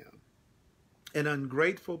around them. An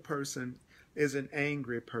ungrateful person is an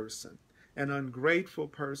angry person. An ungrateful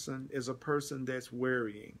person is a person that's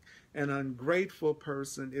worrying. An ungrateful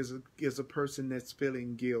person is a person that's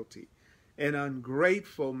feeling guilty. An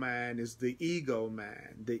ungrateful mind is the ego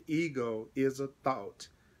mind. The ego is a thought.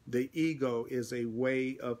 The ego is a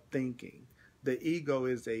way of thinking. The ego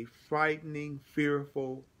is a frightening,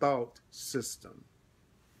 fearful thought system.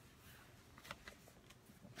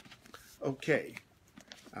 Okay,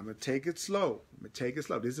 I'm going to take it slow.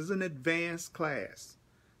 This is an advanced class.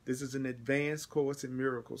 This is an advanced Course in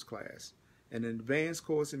Miracles class. An advanced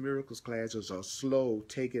Course in Miracles classes are slow,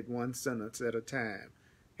 take it one sentence at a time.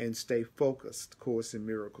 and stay focused Course in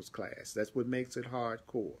Miracles class. That's what makes it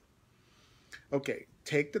hardcore. Okay,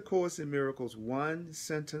 take the Course in Miracles one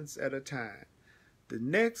sentence at a time. The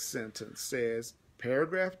next sentence says,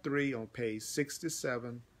 paragraph 3 on page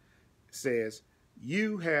 67 says,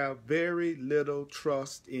 you have very little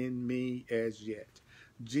trust in me as yet.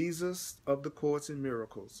 Jesus of the Course in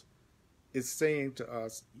Miracles is saying to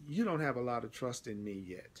us, you don't have a lot of trust in me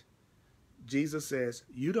yet. Jesus says,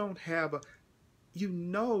 you don't have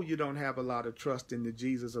you don't have a lot of trust in the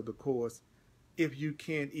Jesus of the Course if you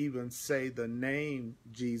can't even say the name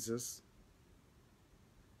Jesus.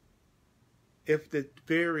 If the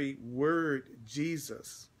very word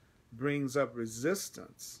Jesus brings up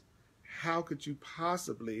resistance, how could you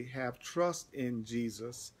possibly have trust in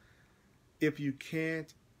Jesus if you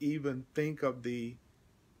can't even think of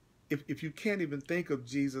if you can't even think of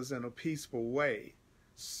Jesus in a peaceful way?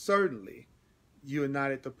 Certainly you're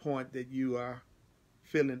not at the point that you are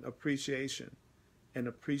feeling appreciation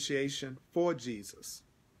for Jesus.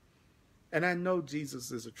 And I know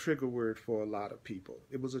Jesus is a trigger word for a lot of people.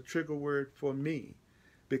 It was a trigger word for me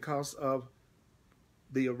because of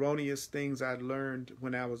the erroneous things I learned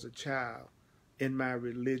when I was a child in my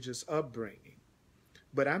religious upbringing.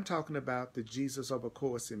 But I'm talking about the Jesus of A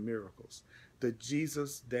Course in Miracles, the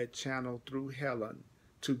Jesus that channeled through Helen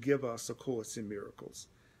to give us A Course in Miracles.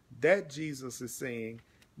 That Jesus is saying,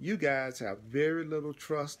 you guys have very little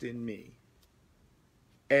trust in me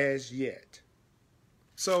as yet.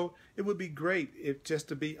 So it would be great if, just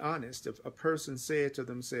to be honest, if a person said to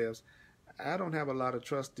themselves, I don't have a lot of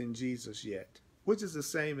trust in Jesus yet, which is the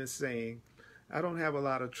same as saying, I don't have a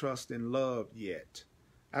lot of trust in love yet.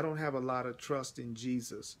 I don't have a lot of trust in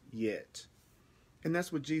Jesus yet. And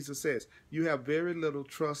that's what Jesus says. You have very little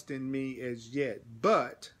trust in me as yet,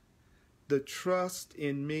 but the trust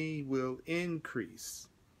in me will increase.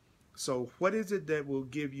 So what is it that will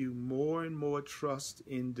give you more and more trust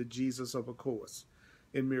in the Jesus of A Course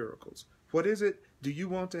in Miracles? What is it? Do you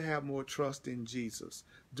want to have more trust in Jesus?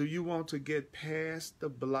 Do you want to get past the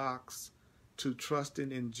blocks to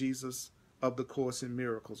trusting in Jesus of the Course in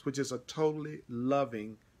Miracles, which is a totally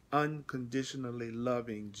loving, unconditionally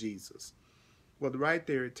loving Jesus? Well, right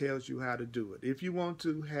there it tells you how to do it. If you want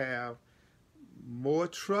to have more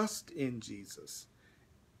trust in Jesus,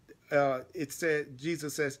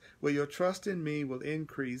 Jesus says, well, your trust in me will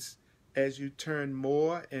increase as you turn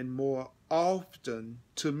more and more often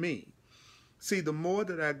to me. See, the more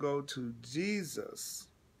that I go to Jesus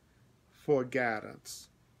for guidance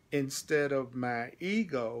instead of my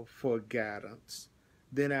ego for guidance,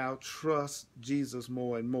 then I'll trust Jesus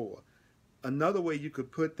more and more. Another way you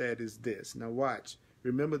could put that is this. Now watch.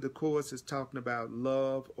 Remember, the Course is talking about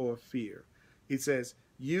love or fear. He says,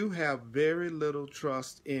 you have very little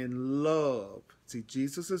trust in love. See,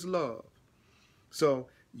 Jesus is love. So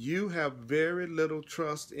you have very little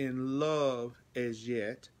trust in love as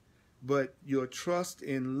yet, but your trust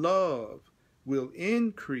in love will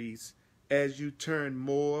increase as you turn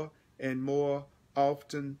more and more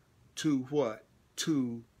often to what?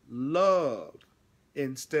 To love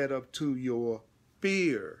instead of to your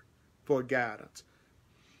fear for guidance.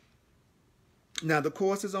 Now, the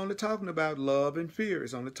Course is only talking about love and fear.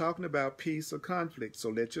 It's only talking about peace or conflict. So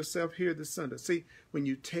let yourself hear the sentence. See, when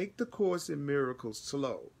you take the Course in Miracles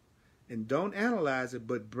slow and don't analyze it,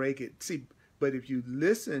 but break it. See, but if you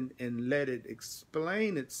listen and let it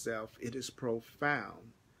explain itself, it is profound.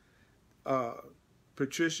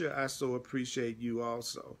 Patricia, I so appreciate you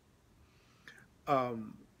also.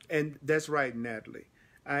 And that's right, Natalie.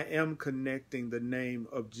 I am connecting the name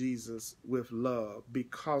of Jesus with love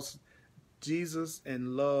because Jesus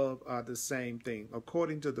and love are the same thing.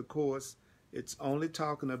 According to the Course, it's only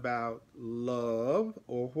talking about love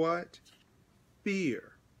or what?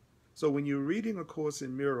 Fear. So when you're reading A Course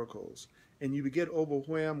in Miracles and you get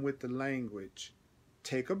overwhelmed with the language,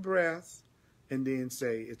 take a breath and then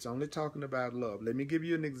say, it's only talking about love. Let me give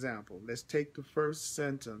you an example. Let's take the first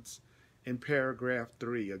sentence in paragraph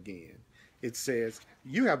 3 again. It says,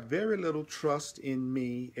 you have very little trust in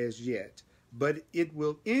me as yet, but it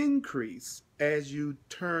will increase as you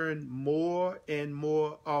turn more and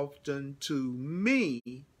more often to me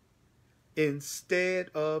instead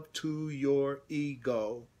of to your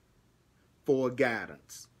ego for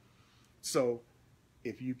guidance. So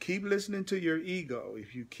if you keep listening to your ego,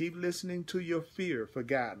 if you keep listening to your fear for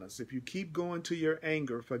guidance, if you keep going to your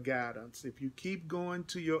anger for guidance, if you keep going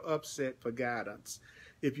to your upset for guidance,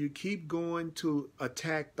 if you keep going to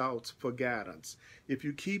attack thoughts for guidance, if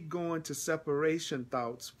you keep going to separation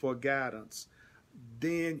thoughts for guidance,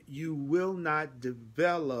 then you will not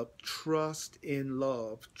develop trust in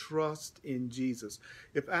love, trust in Jesus.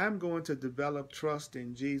 If I'm going to develop trust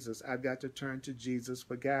in Jesus, I've got to turn to Jesus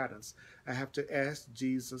for guidance. I have to ask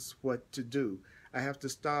Jesus what to do. I have to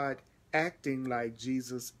start acting like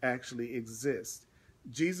Jesus actually exists.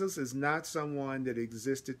 Jesus is not someone that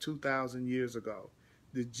existed 2,000 years ago.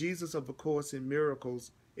 The Jesus of A Course in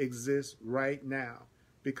Miracles exists right now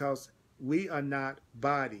because we are not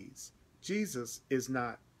bodies. Jesus is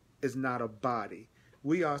not a body.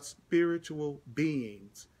 We are spiritual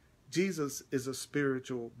beings. Jesus is a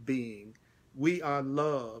spiritual being. We are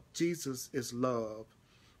love. Jesus is love.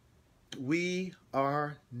 We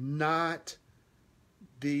are not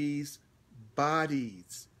these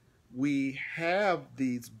bodies. We have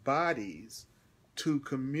these bodies to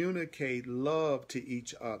communicate love to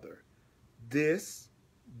each other. This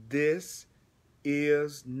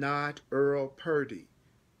is not Earl Purdy.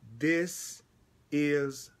 This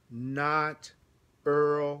is not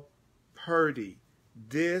Earl Purdy.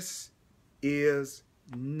 This is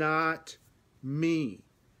not me.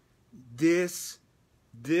 This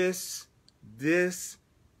is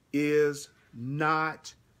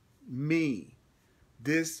not me.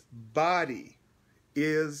 This body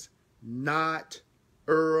is not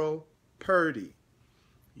Earl Purdy.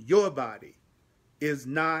 Your body is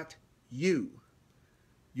not you.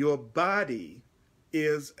 Your body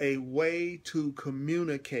is a way to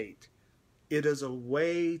communicate. It is a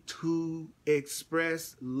way to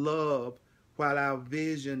express love while our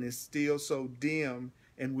vision is still so dim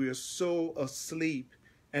and we're so asleep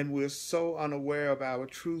and we're so unaware of our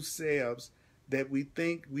true selves that we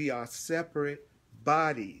think we are separate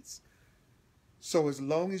bodies. So as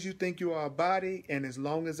long as you think you are a body, and as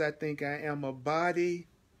long as I think I am a body,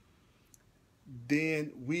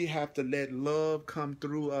 then we have to let love come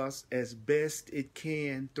through us as best it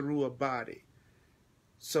can through a body.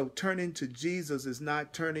 So turning to Jesus is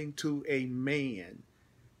not turning to a man.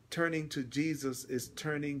 Turning to Jesus is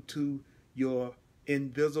turning to your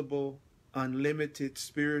invisible, unlimited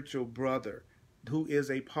spiritual brother who is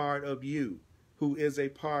a part of you, who is a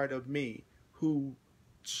part of me, who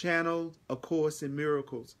channeled A Course in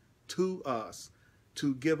Miracles to us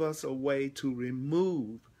to give us a way to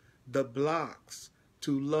remove the blocks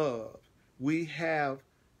to love. We have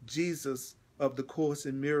Jesus of the Course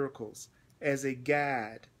in Miracles as a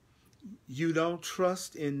guide. You don't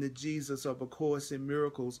trust in the Jesus of A Course in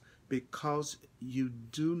Miracles because you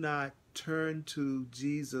do not turn to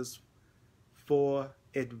Jesus for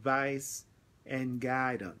advice and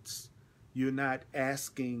guidance. You're not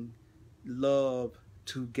asking love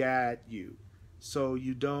to guide you. So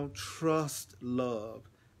you don't trust love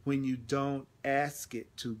when you don't ask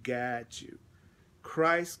it to guide you.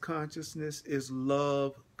 Christ consciousness is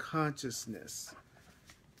love consciousness.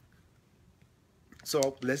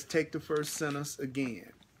 So let's take the first sentence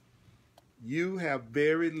again. You have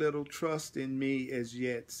very little trust in me as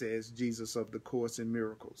yet, says Jesus of the Course in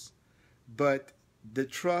Miracles. But the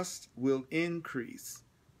trust will increase.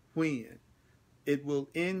 When? It will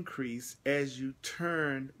increase as you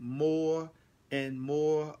turn more and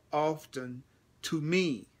more often to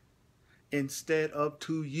me instead of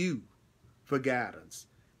to you for guidance.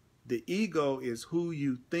 The ego is who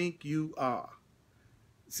you think you are.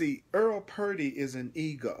 See, Earl Purdy is an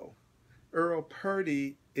ego. Earl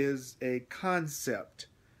Purdy is a concept.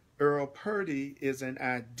 Earl Purdy is an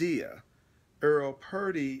idea. Earl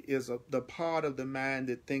Purdy is the part of the mind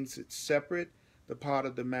that thinks it's separate, the part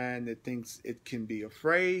of the mind that thinks it can be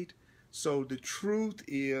afraid. So the truth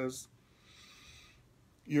is,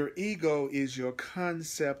 your ego is your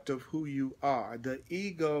concept of who you are. The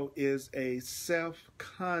ego is a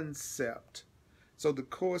self-concept. So the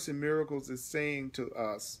Course in Miracles is saying to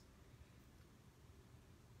us,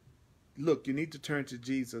 look, you need to turn to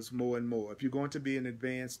Jesus more and more. If you're going to be an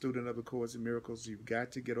advanced student of the Course in Miracles, you've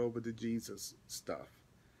got to get over the Jesus stuff.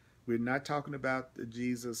 We're not talking about the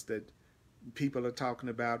Jesus that people are talking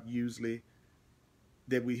about usually,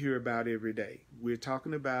 that we hear about every day. We're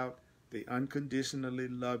talking about the unconditionally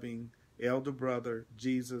loving elder brother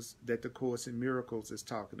Jesus that the Course in Miracles is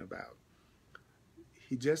talking about.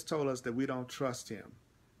 He just told us that we don't trust him,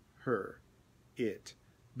 her, it,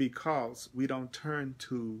 because we don't turn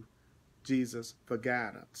to Jesus for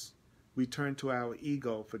guidance. We turn to our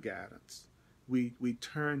ego for guidance. We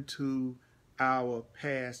turn to our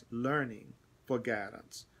past learning for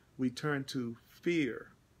guidance. We turn to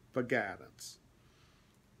fear for guidance.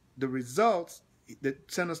 The results, the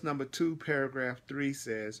sentence number 2, paragraph 3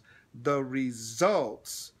 says, the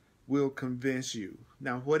results will convince you.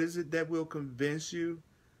 Now, what is it that will convince you?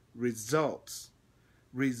 Results.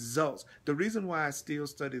 Results. The reason why I still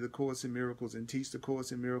study the Course in Miracles and teach the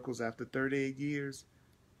Course in Miracles after 38 years,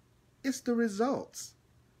 it's the results.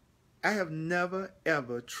 I have never,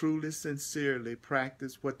 ever truly, sincerely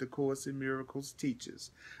practiced what the Course in Miracles teaches.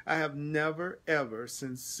 I have never, ever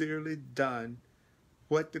sincerely done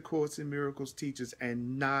what the Course in Miracles teaches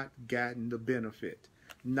and not gotten the benefit,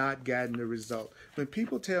 not gotten the result. When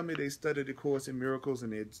people tell me they study the Course in Miracles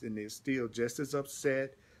and they're still just as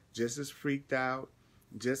upset, just as freaked out,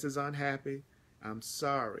 just as unhappy, I'm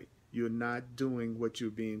sorry. You're not doing what you're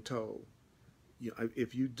being told.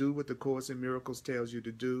 If you do what the Course in Miracles tells you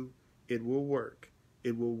to do, it will work.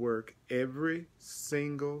 It will work every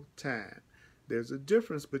single time. There's a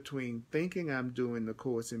difference between thinking I'm doing the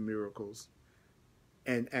Course in Miracles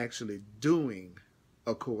and actually doing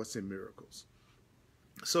a Course in Miracles.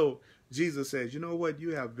 So Jesus says, you know what?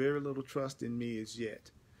 You have very little trust in me as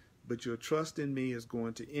yet, but your trust in me is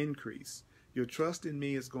going to increase. Your trust in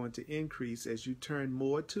me is going to increase as you turn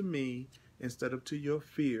more to me instead of to your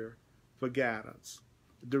fear for guidance.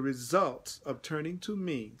 The results of turning to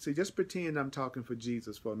me, see, just pretend I'm talking for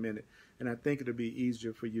Jesus for a minute, and I think it'll be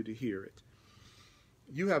easier for you to hear it.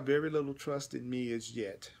 You have very little trust in me as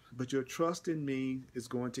yet, but your trust in me is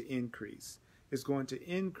going to increase. It's going to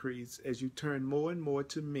increase as you turn more and more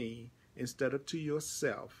to me instead of to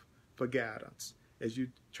yourself for guidance. As you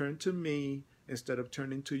turn to me instead of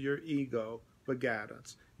turning to your ego for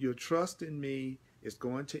guidance. Your trust in me is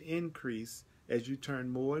going to increase as you turn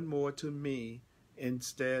more and more to me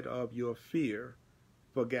instead of your fear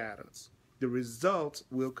for guidance. The results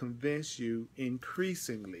will convince you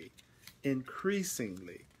increasingly.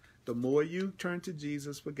 The more you turn to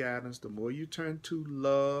Jesus for guidance, the more you turn to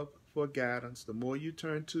love for guidance, the more you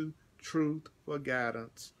turn to truth for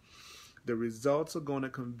guidance, the results are going to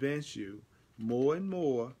convince you more and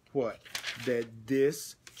more that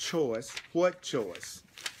this choice, what choice?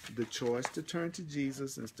 The choice to turn to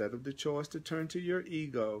Jesus instead of the choice to turn to your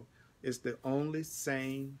ego is the only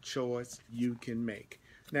sane choice you can make.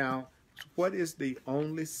 Now, what is the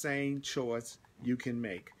only sane choice you can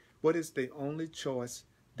make? What is the only choice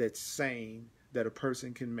that's sane that a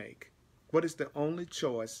person can make? What is the only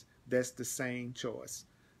choice that's the sane choice?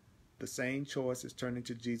 The sane choice is turning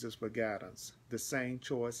to Jesus for guidance. The sane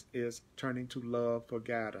choice is turning to love for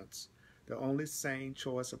guidance. The only sane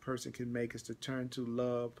choice a person can make is to turn to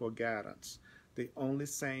love for guidance. The only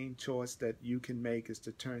sane choice that you can make is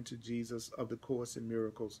to turn to Jesus of the Course in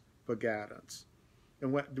Miracles for guidance.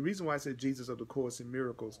 And the reason why I say Jesus of the Course in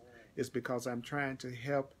Miracles is because I'm trying to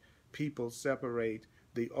help people separate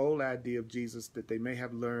the old idea of Jesus that they may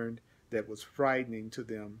have learned that was frightening to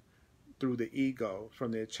them through the ego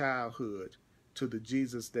from their childhood to the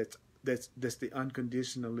Jesus that's the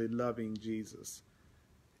unconditionally loving Jesus.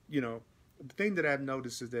 You know, the thing that I've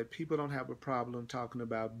noticed is that people don't have a problem talking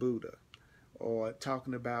about Buddha or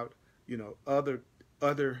talking about, you know,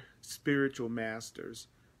 other spiritual masters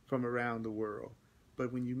from around the world.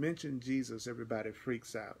 But when you mention Jesus, everybody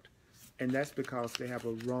freaks out. And that's because they have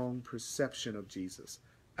a wrong perception of Jesus.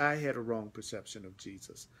 I had a wrong perception of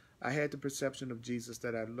Jesus. I had the perception of Jesus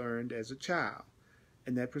that I learned as a child.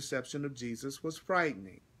 And that perception of Jesus was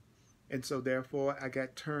frightening. And so therefore I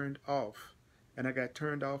got turned off. And I got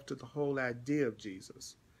turned off to the whole idea of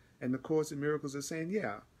Jesus. And the Course in Miracles is saying,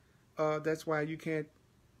 yeah, that's why you can't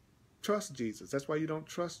trust Jesus. That's why you don't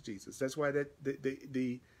trust Jesus. That's why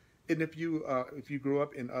and if you grew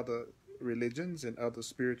up in other religions and other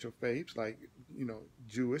spiritual faiths, like, you know,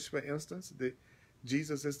 Jewish, for instance,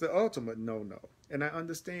 Jesus is the ultimate no-no. And I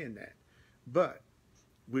understand that. But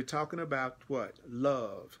we're talking about what?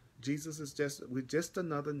 Love. Jesus is just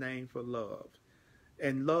another name for love.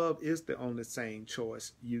 And love is the only sane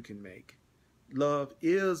choice you can make. Love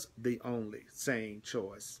is the only sane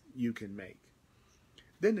choice you can make.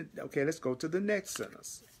 Then, okay, let's go to the next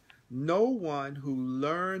sentence. No one who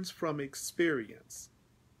learns from experience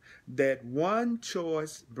that one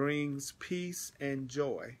choice brings peace and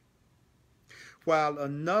joy, while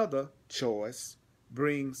another choice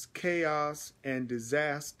brings chaos and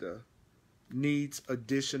disaster, needs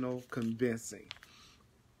additional convincing.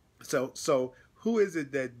 So who is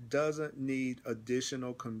it that doesn't need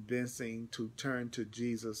additional convincing to turn to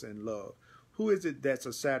Jesus and love? Who is it that's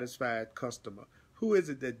a satisfied customer? Who is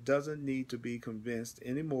it that doesn't need to be convinced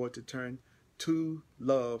anymore to turn to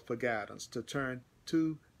love for guidance, to turn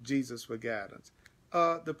to Jesus for guidance?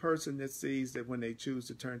 The person that sees that when they choose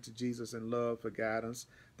to turn to Jesus and love for guidance,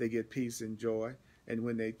 they get peace and joy. And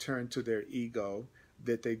when they turn to their ego,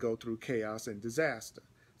 that they go through chaos and disaster.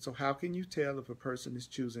 So how can you tell if a person is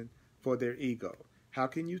choosing for their ego? How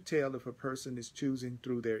can you tell if a person is choosing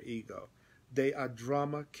through their ego? They are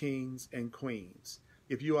drama kings and queens.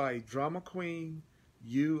 If you are a drama queen,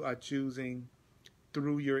 you are choosing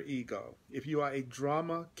through your ego. If you are a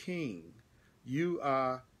drama king, you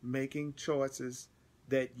are making choices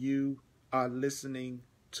that you are listening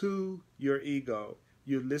to your ego.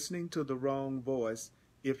 You're listening to the wrong voice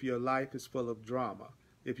if your life is full of drama.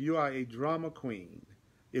 If you are a drama queen,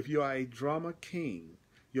 if you are a drama king,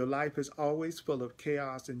 your life is always full of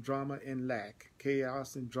chaos and drama and lack,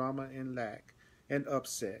 chaos and drama and lack, and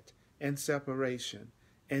upset, and separation,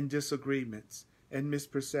 and disagreements, and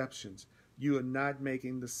misperceptions. You are not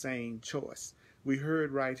making the same choice. We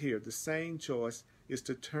heard right here, the same choice is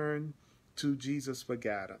to turn to Jesus for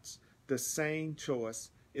guidance. The same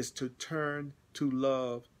choice is to turn to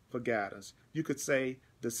love for guidance. You could say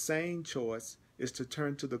the same choice is to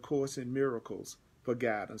turn to the Course in Miracles for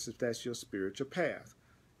guidance, if that's your spiritual path.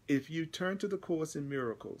 If you turn to the Course in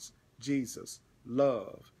Miracles, Jesus,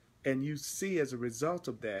 love, and you see as a result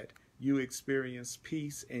of that, you experience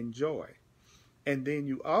peace and joy. And then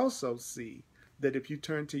you also see that if you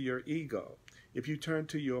turn to your ego, if you turn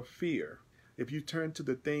to your fear, if you turn to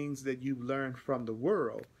the things that you've learned from the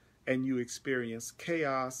world, and you experience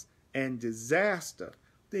chaos and disaster,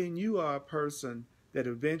 then you are a person that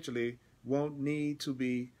eventually won't need to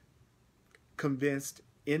be convinced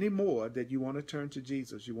anymore that you want to turn to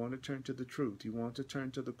Jesus, you want to turn to the truth, you want to turn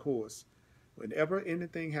to the Course. Whenever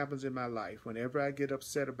anything happens in my life, whenever I get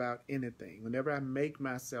upset about anything, whenever I make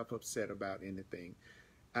myself upset about anything,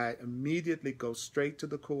 I immediately go straight to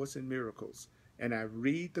the Course in Miracles, and I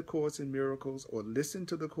read the Course in Miracles or listen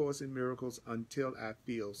to the Course in Miracles until I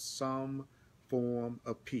feel some form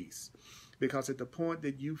of peace. Because at the point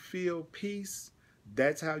that you feel peace,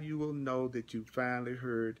 that's how you will know that you finally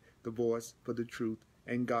heard the voice for the truth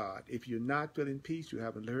and God. If you're not feeling peace, you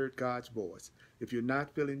haven't heard God's voice. If you're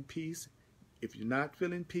not feeling peace,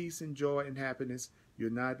 and joy and happiness,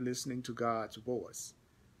 you're not listening to God's voice.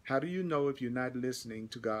 How do you know if you're not listening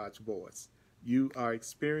to God's voice? You are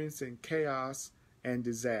experiencing chaos and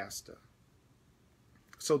disaster.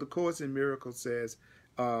 So the Course in Miracles says,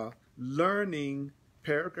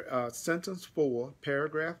 sentence 4,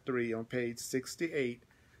 paragraph 3 on page 68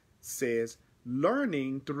 says,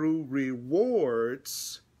 learning through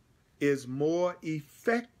rewards is more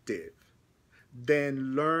effective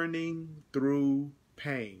than learning through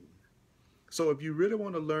pain. So if you really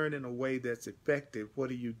want to learn in a way that's effective, what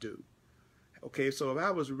do? Okay, so if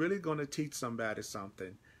I was really going to teach somebody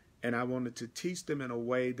something, and I wanted to teach them in a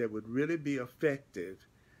way that would really be effective,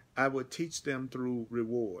 I would teach them through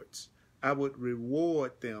rewards. I would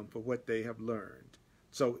reward them for what they have learned.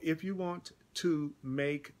 So if you want to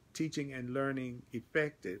make teaching and learning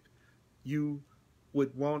effective, you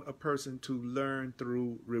would want a person to learn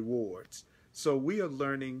through rewards. So we are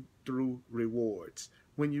learning through rewards.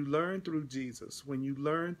 When you learn through Jesus, when you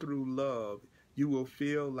learn through love, you will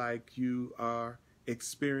feel like you are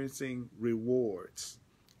experiencing rewards.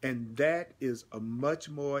 And that is a much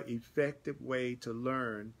more effective way to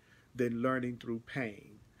learn than learning through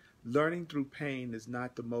pain. Learning through pain is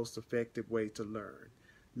not the most effective way to learn.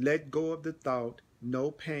 Let go of the thought,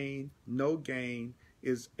 no pain, no gain,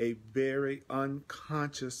 is a very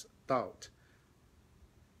unconscious thought.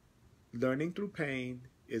 Learning through pain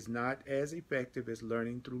is not as effective as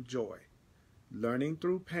learning through joy. Learning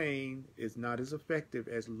through pain is not as effective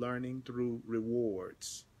as learning through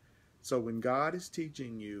rewards. So when God is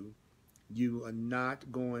teaching you, you are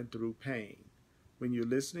not going through pain. When you're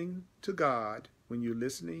listening to God, when you're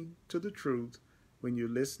listening to the truth, when you're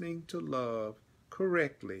listening to love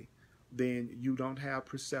correctly, then you don't have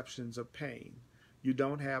perceptions of pain. You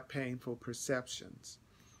don't have painful perceptions.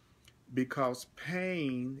 Because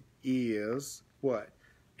pain is what?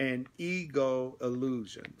 An ego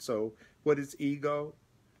illusion. So what is ego?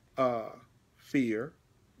 Fear.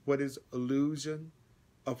 What is illusion?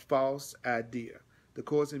 A false idea. The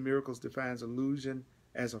Course in Miracles defines illusion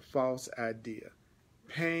as a false idea.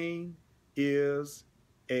 Pain is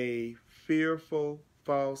a fearful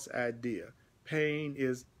false idea. Pain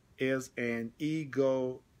is an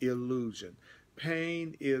ego illusion.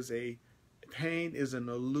 Pain is an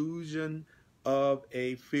illusion of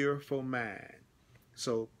a fearful mind.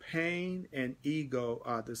 So pain and ego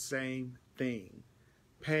are the same thing.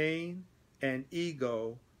 Pain and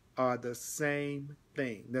ego are the same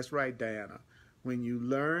thing. That's right, Diana. When you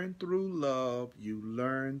learn through love, you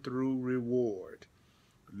learn through reward.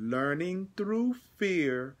 Learning through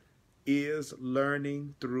fear is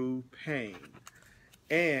learning through pain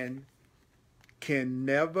and can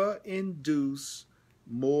never induce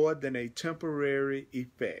more than a temporary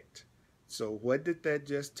effect. So what did that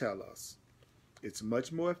just tell us? It's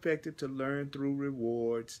much more effective to learn through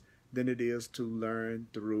rewards than it is to learn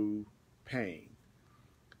through pain.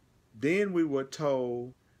 Then we were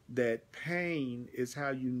told that pain is how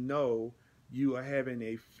you know you are having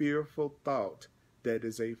a fearful thought that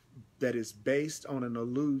is based on an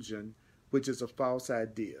illusion, which is a false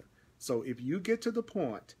idea. So if you get to the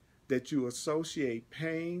point that you associate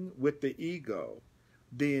pain with the ego,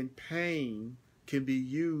 then pain can be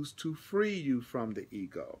used to free you from the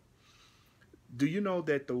ego. Do you know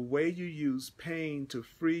that the way you use pain to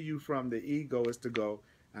free you from the ego is to go,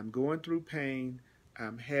 I'm going through pain,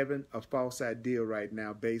 I'm having a false idea right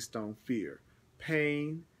now based on fear.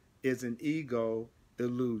 Pain is an ego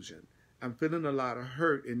illusion. I'm feeling a lot of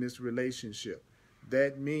hurt in this relationship.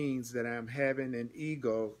 That means that I'm having an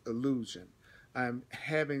ego illusion. I'm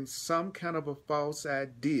having some kind of a false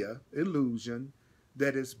idea, illusion,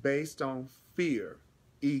 that is based on fear,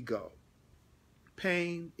 ego.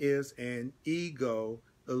 Pain is an ego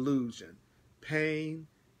illusion. Pain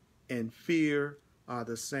and fear are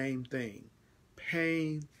the same thing.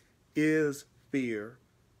 Pain is fear.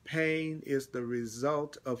 Pain is the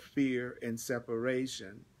result of fear and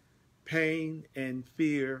separation. Pain and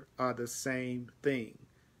fear are the same thing.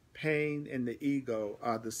 Pain and the ego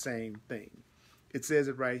are the same thing. It says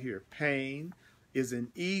it right here. Pain is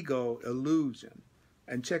an ego illusion.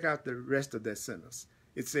 And check out the rest of that sentence.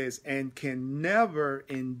 It says, and can never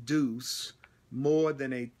induce more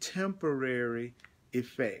than a temporary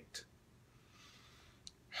effect.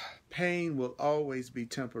 Pain will always be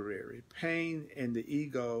temporary. Pain and the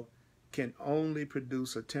ego can only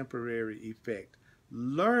produce a temporary effect.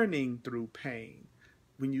 Learning through pain,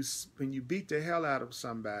 when you beat the hell out of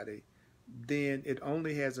somebody, then it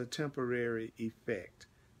only has a temporary effect.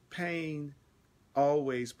 Pain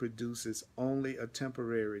always produces only a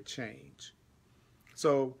temporary change.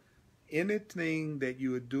 So anything that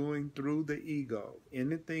you are doing through the ego,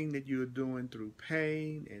 anything that you are doing through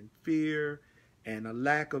pain and fear and a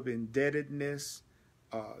lack of indebtedness,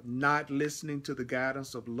 not listening to the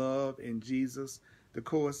guidance of love in Jesus, the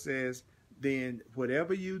Course says, then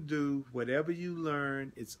whatever you do, whatever you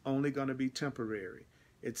learn, it's only going to be temporary.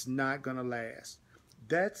 It's not going to last.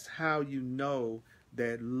 That's how you know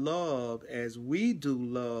that love, as we do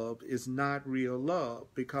love, is not real love,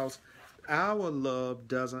 because our love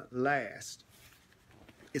doesn't last.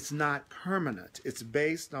 It's not permanent. It's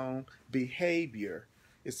based on behavior.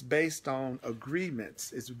 It's based on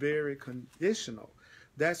agreements. It's very conditional.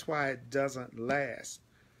 That's why it doesn't last.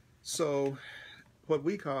 So what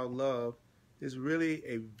we call love is really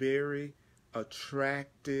a very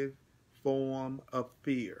attractive form of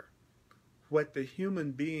fear. What the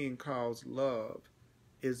human being calls love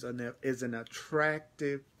is an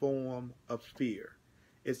attractive form of fear.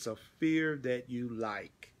 It's a fear that you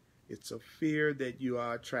like. It's a fear that you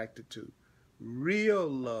are attracted to. Real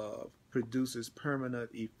love produces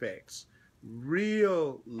permanent effects.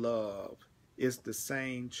 Real love is the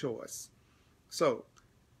same choice. So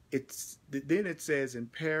then it says in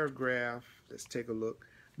paragraph, let's take a look.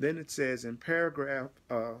 Then it says in paragraph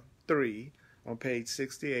 3 on page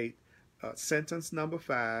 68, sentence number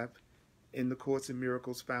 5 in the Course in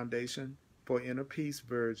Miracles Foundation for Inner Peace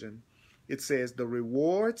version, it says, the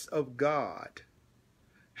rewards of God,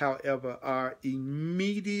 however, are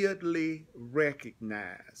immediately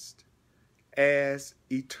recognized as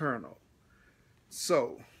eternal.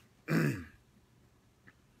 So,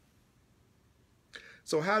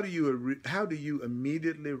 how do you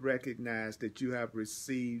immediately recognize that you have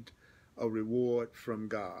received a reward from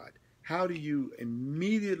God? How do you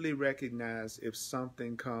immediately recognize if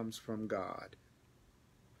something comes from God?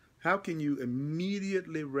 How can you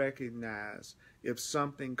immediately recognize if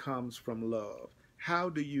something comes from love? How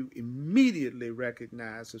do you immediately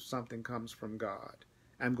recognize if something comes from God?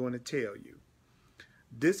 I'm going to tell you.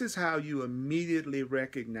 This is how you immediately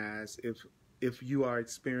recognize if you are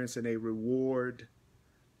experiencing a reward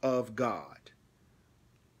of God.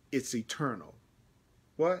 It's eternal.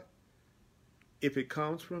 What? If it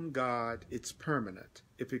comes from God, it's permanent.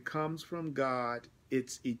 If it comes from God,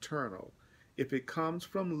 it's eternal. If it comes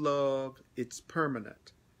from love, it's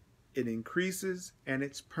permanent. It increases and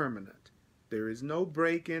it's permanent. There is no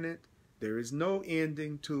break in it. There is no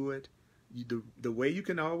ending to it. The way you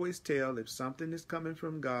can always tell if something is coming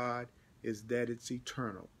from God is that it's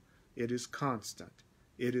eternal. It is constant.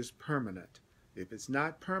 It is permanent. If it's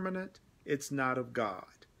not permanent, it's not of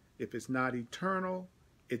God. If it's not eternal,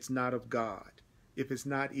 it's not of God. If it's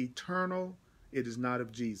not eternal, it is not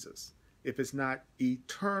of Jesus. If it's not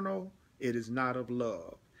eternal, it is not of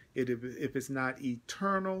love. If it's not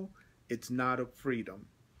eternal, it's not of freedom.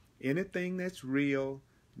 Anything that's real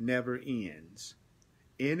never ends.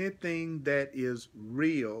 Anything that is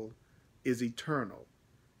real is eternal.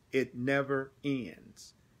 It never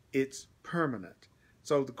ends. It's permanent.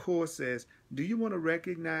 So the Course says, do you want to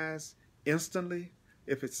recognize instantly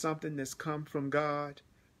if it's something that's come from God?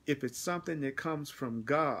 If it's something that comes from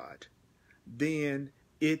God, then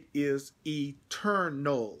it is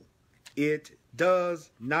eternal. It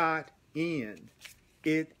does not end.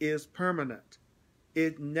 It is permanent.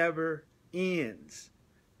 It never ends.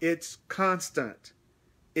 It's constant.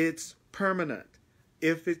 It's permanent.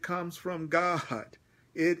 If it comes from God,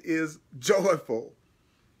 it is joyful.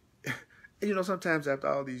 You know, sometimes after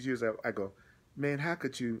all these years, I go, man, how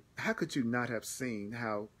could you not have seen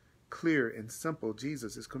how clear and simple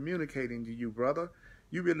Jesus is communicating to you, brother?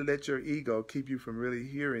 You really let your ego keep you from really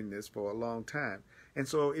hearing this for a long time. And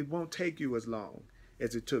so it won't take you as long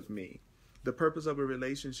as it took me. The purpose of a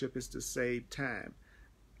relationship is to save time.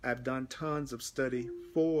 I've done tons of study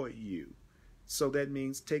for you. So that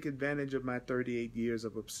means take advantage of my 38 years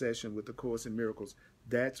of obsession with the Course in Miracles.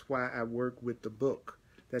 That's why I work with the book.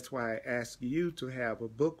 That's why I ask you to have a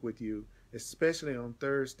book with you, especially on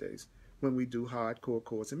Thursdays when we do Hardcore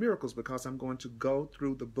Course in Miracles, because I'm going to go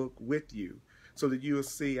through the book with you so that you will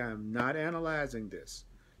see I'm not analyzing this.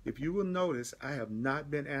 If you will notice, I have not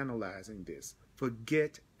been analyzing this.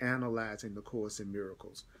 Forget analyzing the Course in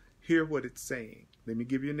Miracles. Hear what it's saying. Let me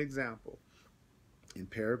give you an example. In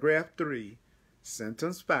paragraph 3,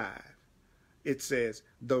 sentence 5, it says,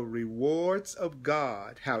 the rewards of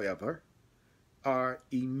God, however, are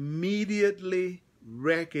immediately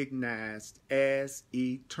recognized as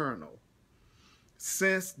eternal.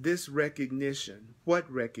 Since this recognition, what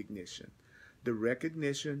recognition? The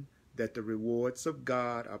recognition that the rewards of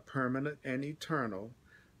God are permanent and eternal.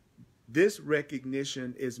 This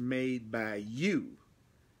recognition is made by you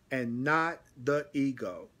and not the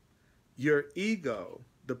ego. Your ego,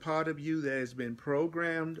 the part of you that has been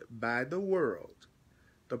programmed by the world,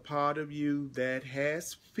 the part of you that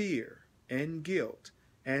has fear and guilt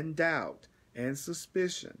and doubt and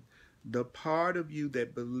suspicion, the part of you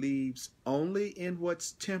that believes only in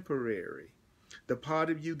what's temporary, the part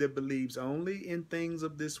of you that believes only in things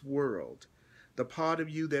of this world, the part of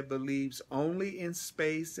you that believes only in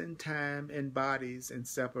space and time and bodies and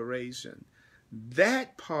separation,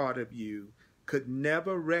 that part of you could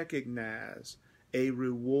never recognize a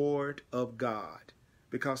reward of God,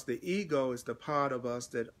 because the ego is the part of us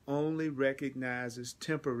that only recognizes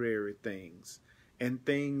temporary things and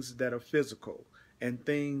things that are physical and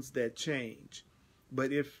things that change.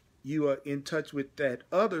 But if you are in touch with that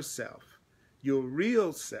other self, your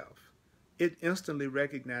real self, it instantly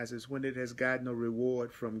recognizes when it has gotten a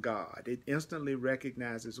reward from God. It instantly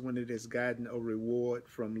recognizes when it has gotten a reward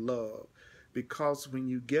from love. Because when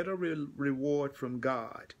you get a reward from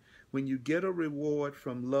God, when you get a reward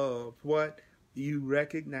from love, what? You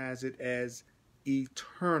recognize it as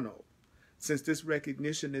eternal. Since this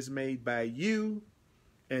recognition is made by you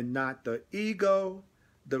and not the ego,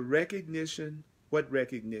 the recognition, what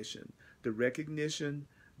recognition? The recognition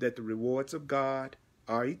that the rewards of God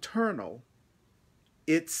are eternal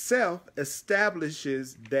itself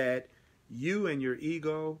establishes that you and your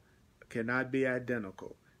ego cannot be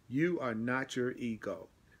identical. You are not your ego.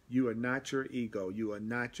 You are not your ego. You are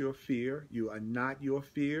not your fear. You are not your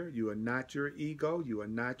fear. You are not your ego. You are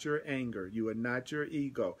not your anger. You are not your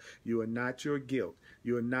ego. You are not your guilt.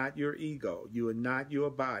 You are not your ego. You are not your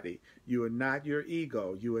body. You are not your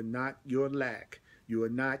ego. You are not your lack. You are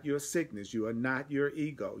not your sickness. You are not your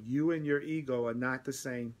ego. You and your ego are not the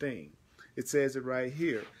same thing. It says it right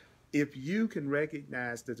here. If you can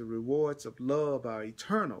recognize that the rewards of love are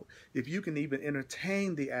eternal, if you can even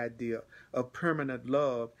entertain the idea of permanent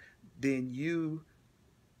love, then you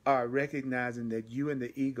are recognizing that you and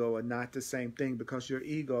the ego are not the same thing, because your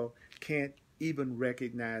ego can't even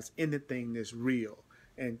recognize anything that's real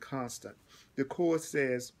and constant. The Course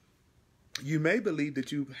says, you may believe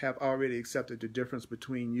that you have already accepted the difference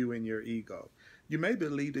between you and your ego. You may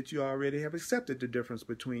believe that you already have accepted the difference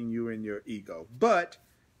between you and your ego, but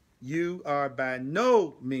you are by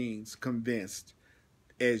no means convinced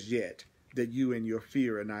as yet that you and your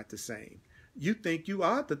fear are not the same. You think you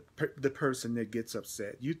are the person that gets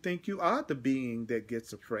upset. You think you are the being that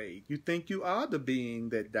gets afraid. You think you are the being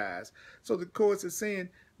that dies. So the Course is saying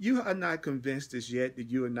you are not convinced as yet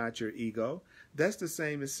that you are not your ego. That's the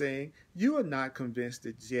same as saying you are not convinced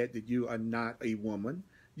as yet that you are not a woman.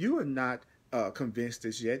 You are not convinced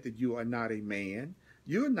as yet that you are not a man.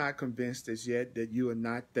 You are not convinced as yet that you are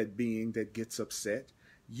not that being that gets upset.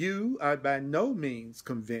 You are by no means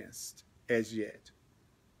convinced as yet.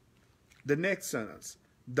 The next sentence,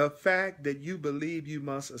 the fact that you believe you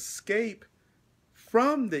must escape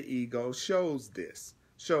from the ego shows this.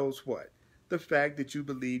 Shows what? The fact that you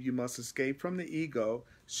believe you must escape from the ego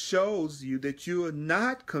shows you that you are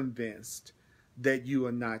not convinced that you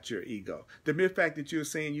are not your ego. The mere fact that you're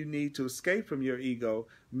saying you need to escape from your ego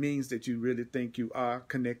means that you really think you are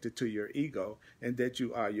connected to your ego and that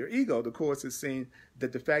you are your ego. The Course is saying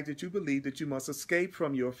that the fact that you believe that you must escape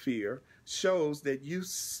from your fear shows that you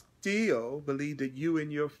still believe that you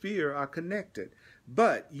and your fear are connected.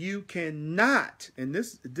 But you cannot, and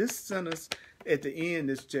this sentence at the end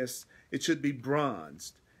is just, it should be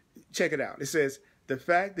bronzed. Check it out. It says, the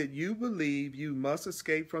fact that you believe you must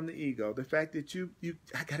escape from the ego, the fact that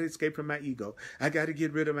I got to escape from my ego, I got to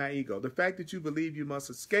get rid of my ego, the fact that you believe you must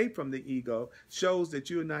escape from the ego shows that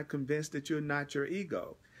you're not convinced that you're not your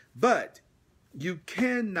ego. But you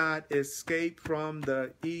cannot escape from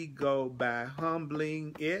the ego by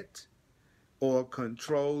humbling it or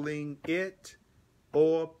controlling it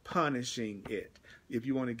or punishing it. If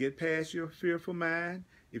you want to get past your fearful mind,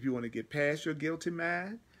 if you want to get past your guilty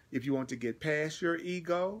mind, if you want to get past your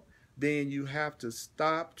ego, then you have to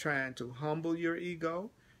stop trying to humble your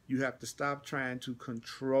ego. You have to stop trying to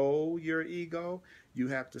control your ego. You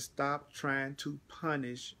have to stop trying to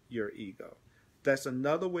punish your ego. That's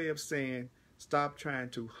another way of saying stop trying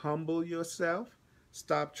to humble yourself.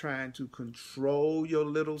 Stop trying to control your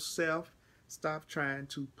little self. Stop trying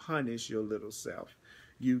to punish your little self.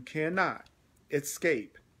 You cannot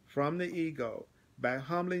escape from the ego by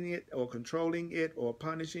humbling it or controlling it or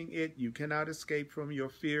punishing it. You cannot escape from your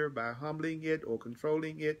fear by humbling it or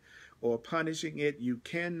controlling it or punishing it. You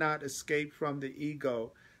cannot escape from the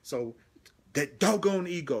ego. So that doggone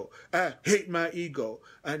ego, I hate my ego,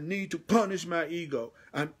 I need to punish my ego,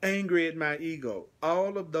 I'm angry at my ego.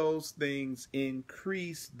 All of those things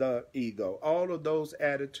increase the ego. All of those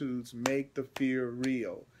attitudes make the fear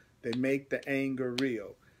real. They make the anger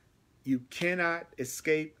real. You cannot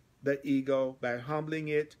escape the ego by humbling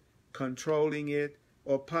it, controlling it,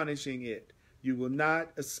 or punishing it. You will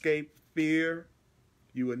not escape fear.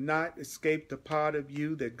 You will not escape the part of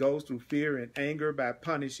you that goes through fear and anger by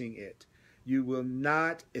punishing it. You will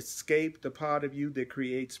not escape the part of you that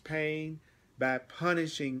creates pain by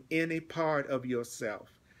punishing any part of yourself.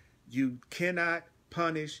 You cannot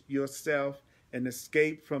punish yourself and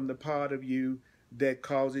escape from the part of you that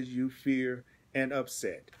causes you fear and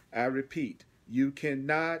upset. I repeat, you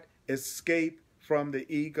cannot escape from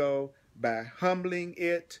the ego by humbling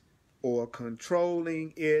it or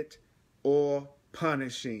controlling it or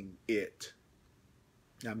punishing it.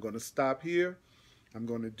 Now I'm going to stop here. I'm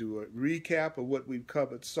going to do a recap of what we've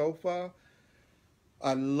covered so far.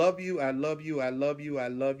 I love you. I love you. I love you. I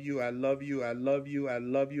love you. I love you. I love you. I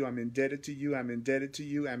love you. I'm indebted to you. I'm indebted to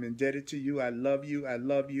you. I'm indebted to you. I love you. I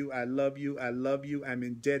love you. I love you. I love you. I'm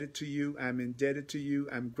indebted to you. I'm indebted to you.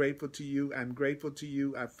 I'm grateful to you. I'm grateful to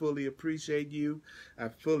you. I fully appreciate you. I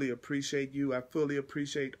fully appreciate you. I fully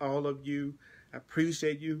appreciate all of you. I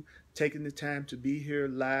appreciate you taking the time to be here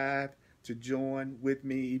live, to join with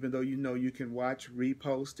me, even though you know you can watch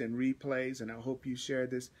reposts and replays, and I hope you share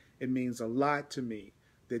this. It means a lot to me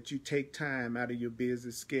that you take time out of your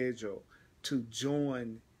busy schedule to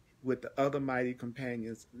join with the other mighty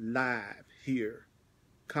companions live here,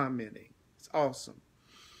 commenting. It's awesome.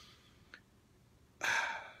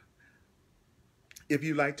 If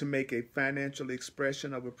you'd like to make a financial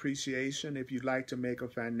expression of appreciation, if you'd like to make a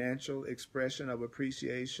financial expression of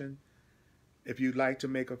appreciation, if you'd like to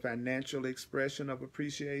make a financial expression of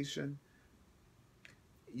appreciation,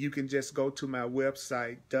 you can just go to my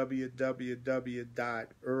website,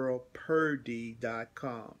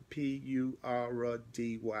 www.earlpurdy.com,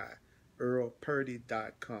 P-U-R-D-Y,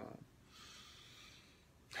 earlpurdy.com.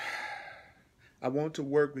 I want to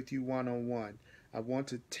work with you one-on-one. I want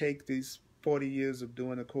to take these 40 years of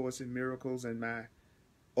doing A Course in Miracles and my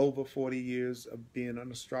over 40 years of being an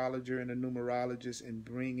astrologer and a numerologist and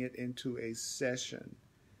bring it into a session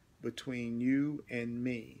between you and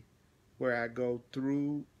me, where I go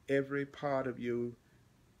through every part of you,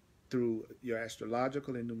 through your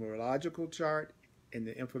astrological and numerological chart and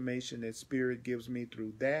the information that Spirit gives me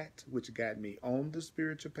through that, which got me on the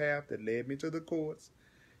spiritual path that led me to the Course.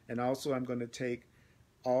 And also I'm going to take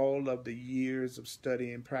all of the years of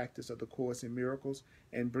study and practice of the Course in Miracles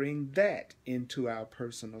and bring that into our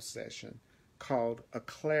personal session called a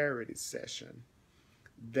clarity session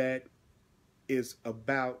that is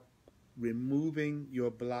about removing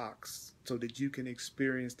your blocks so that you can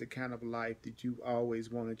experience the kind of life that you've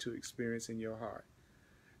always wanted to experience in your heart.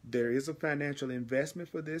 There is a financial investment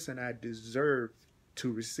for this, and I deserve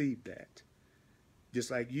to receive that,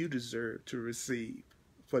 just like you deserve to receive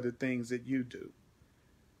for the things that you do.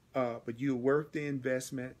 But you're worth the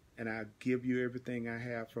investment, and I'll give you everything I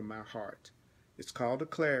have from my heart. It's called a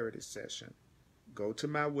clarity session. Go to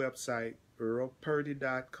my website,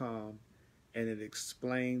 earlpurdy.com, and it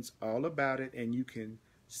explains all about it, and you can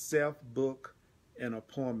self-book an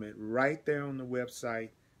appointment right there on the website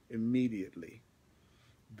immediately.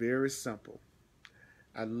 Very simple.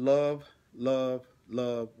 I love, love,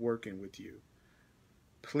 love working with you.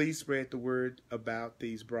 Please spread the word about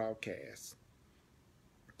these broadcasts.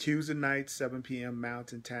 Tuesday night, 7 p.m.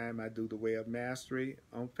 Mountain Time, I do the Way of Mastery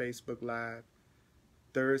on Facebook Live.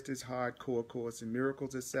 Thursdays, Hardcore Course in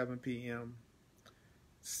Miracles at 7 p.m.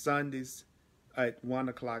 Sundays at 1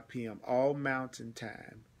 o'clock p.m., all Mountain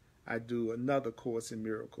Time, I do another Course in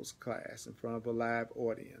Miracles class in front of a live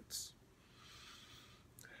audience.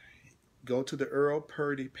 Go to the Earl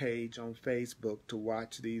Purdy page on Facebook to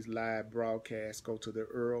watch these live broadcasts. Go to the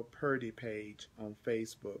Earl Purdy page on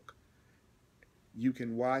Facebook. You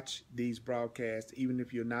can watch these broadcasts even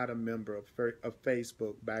if you're not a member of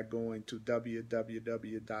Facebook by going to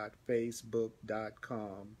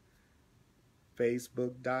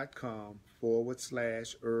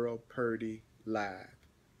facebook.com/Earl Purdy Live.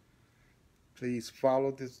 Please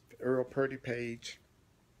follow this Earl Purdy page.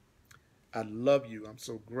 I love you. I'm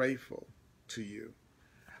so grateful to you.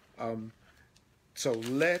 So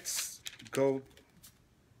let's go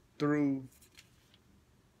through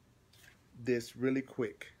this really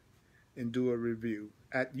quick and do a review.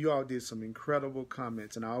 You all did some incredible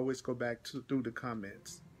comments, and I always go back through the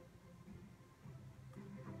comments.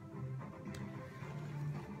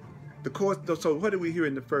 The course. So what do we hear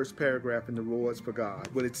in the first paragraph in the Rewards for God?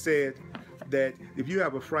 Well, it said that if you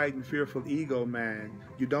have a frightened, fearful ego mind,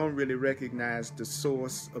 you don't really recognize the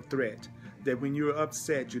source of threat. That when you're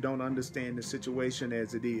upset, you don't understand the situation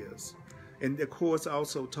as it is. And the Course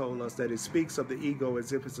also told us that it speaks of the ego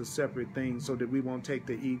as if it's a separate thing so that we won't take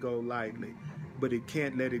the ego lightly. But it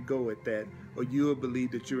can't let it go at that, or you'll believe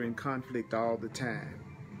that you're in conflict all the time.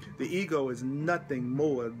 The ego is nothing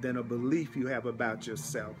more than a belief you have about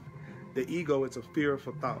yourself. The ego is a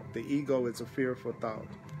fearful thought. The ego is a fearful thought.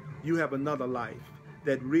 You have another life,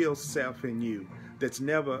 that real self in you that's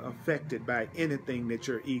never affected by anything that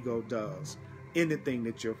your ego does, anything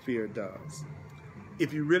that your fear does.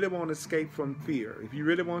 If you really want to escape from fear, if you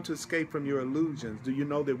really want to escape from your illusions, do you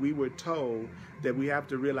know that we were told that we have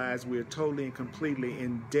to realize we're totally and completely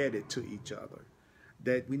indebted to each other?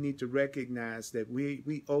 That we need to recognize that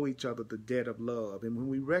we owe each other the debt of love. And when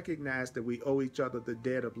we recognize that we owe each other the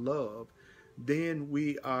debt of love, then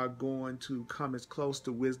we are going to come as close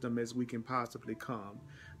to wisdom as we can possibly come.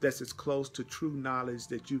 That's as close to true knowledge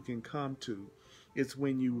that you can come to. It's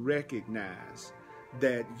when you recognize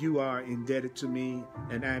that you are indebted to me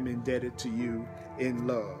and I'm indebted to you in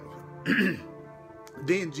love.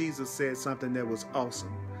 Then Jesus said something that was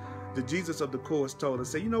awesome. The Jesus of the Course told us,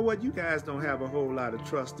 say, you know what, you guys don't have a whole lot of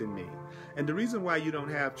trust in me. And the reason why you don't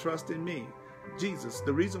have trust in me, Jesus,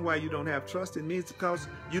 the reason why you don't have trust in me is because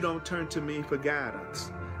you don't turn to me for guidance.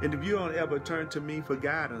 And if you don't ever turn to me for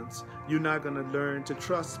guidance, you're not going to learn to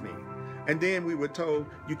trust me. And then we were told,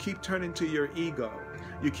 you keep turning to your ego.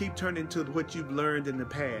 You keep turning to what you've learned in the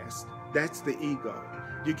past. That's the ego.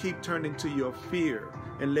 You keep turning to your fear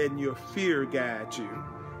and letting your fear guide you.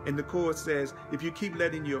 And the Course says, if you keep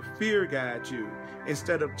letting your fear guide you,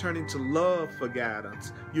 instead of turning to love for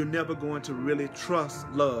guidance, you're never going to really trust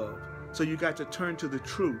love. So you got to turn to the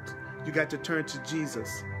truth. You got to turn to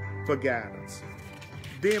Jesus for guidance.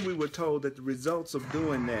 Then we were told that the results of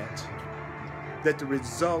doing that,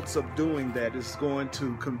 is going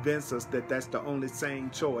to convince us that that's the only sane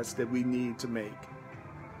choice that we need to make.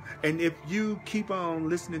 And if you keep on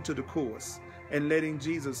listening to the Course and letting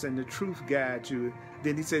Jesus and the truth guide you,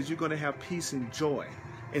 then he says you're going to have peace and joy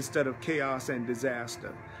instead of chaos and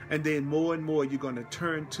disaster. And then more and more you're going to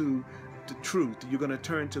turn to the truth. You're going to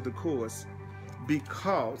turn to the Course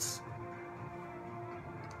because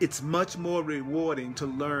it's much more rewarding to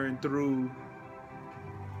learn through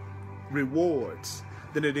rewards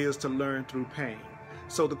than it is to learn through pain.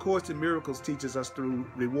 So the Course in Miracles teaches us through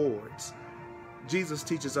rewards. Jesus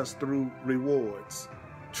teaches us through rewards.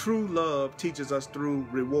 True love teaches us through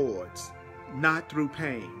rewards, not through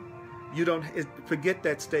pain. You don't forget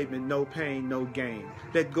that statement, no pain, no gain.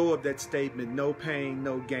 Let go of that statement, no pain,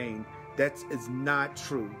 no gain. That is not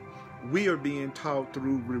true. We are being taught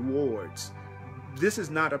through rewards. This is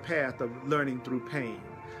not a path of learning through pain.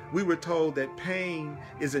 We were told that pain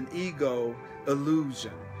is an ego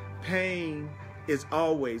illusion. Pain is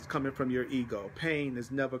always coming from your ego. Pain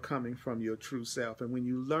is never coming from your true self. And when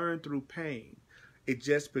you learn through pain, it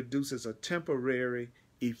just produces a temporary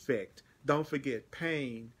effect. Don't forget,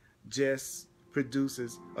 pain just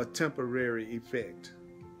produces a temporary effect.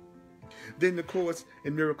 Then the Course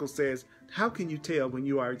in Miracles says, How can you tell when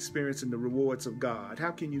you are experiencing the rewards of God?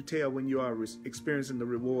 How can you tell when you are experiencing the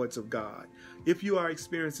rewards of God? If you are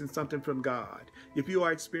experiencing something from God, if you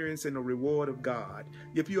are experiencing a reward of God,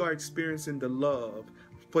 if you are experiencing the love,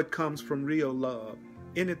 what comes from real love,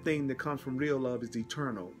 anything that comes from real love is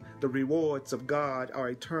eternal. The rewards of God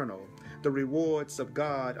are eternal. The rewards of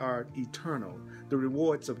God are eternal. The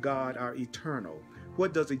rewards of God are eternal.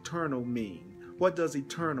 What does eternal mean? What does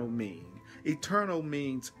eternal mean? Eternal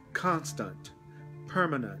means constant,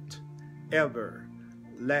 permanent,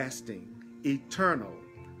 everlasting. Eternal,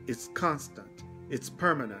 it's constant, it's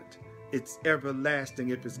permanent, it's everlasting.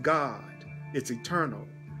 If it's God, it's eternal,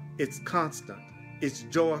 it's constant, it's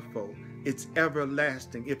joyful, it's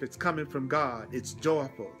everlasting. If it's coming from God, it's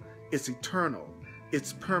joyful, it's eternal,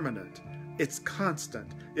 it's permanent, it's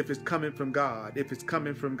constant. If it's coming from God, if it's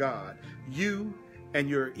coming from God. You and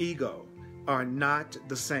your ego are not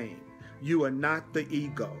the same. You are not the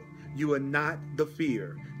ego. You are not the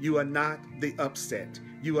fear. You are not the upset.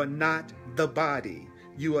 You are not the body.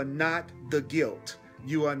 You are not the guilt.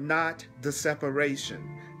 You are not the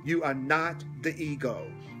separation. You are not the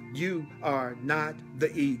ego. You are not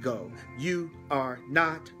the ego. You are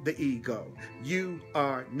not the ego. You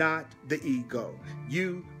are not the ego.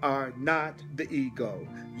 You are not the ego.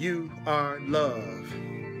 You are love.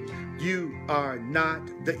 You are not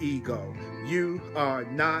the ego. You are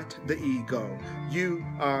not the ego. You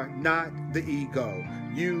are not the ego.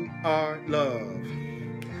 You are love.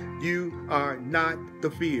 You are not the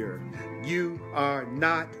fear. You are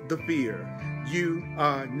not the fear. You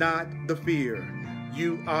are not the fear.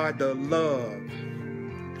 You are the love.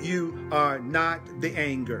 You are not the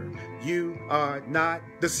anger. You are not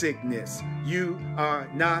the sickness. You are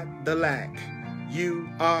not the lack. You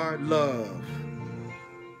are love.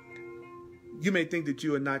 You may think that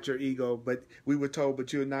you are not your ego, but we were told,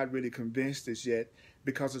 but you're not really convinced as yet,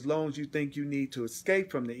 because as long as you think you need to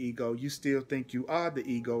escape from the ego, you still think you are the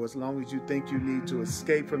ego. As long as you think you need to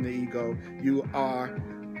escape from the ego, you are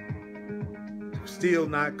still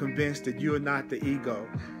not convinced that you are not the ego.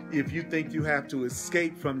 If you think you have to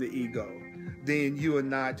escape from the ego, then you are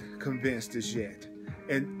not convinced as yet.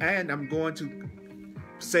 And I'm going to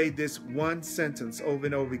say this one sentence over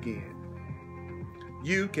and over again.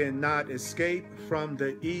 You cannot escape from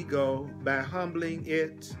the ego by humbling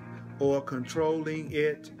it or controlling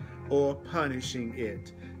it or punishing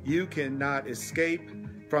it. You cannot escape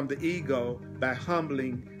from the ego by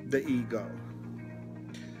humbling the ego.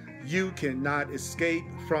 You cannot escape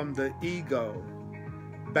from the ego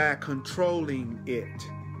by controlling it.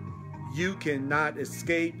 You cannot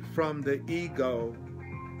escape from the ego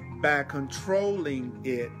by controlling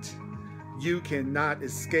it. You cannot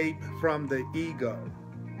escape from the ego.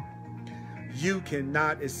 You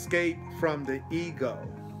cannot escape from the ego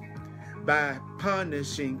by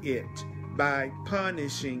punishing it. By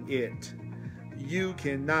punishing it. You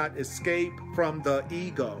cannot escape from the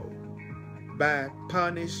ego by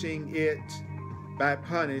punishing it. By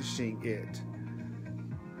punishing it.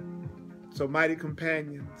 So, mighty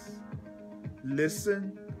companions,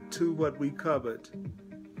 listen to what we covered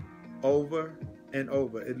over and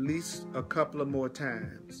over, at least a couple of more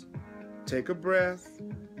times. Take a breath.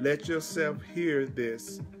 Let yourself hear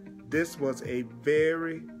this. This was a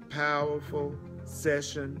very powerful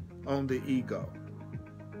session on the ego.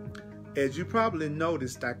 As you probably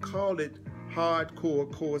noticed, I call it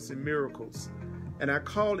Hardcore Course in Miracles. And I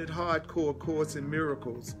call it Hardcore Course in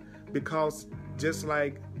Miracles because, just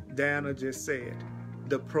like Dana just said,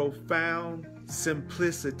 the profound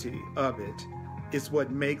simplicity of it is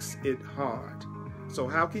what makes it hard. So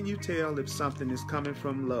how can you tell if something is coming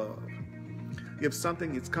from love? If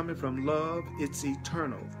something is coming from love, it's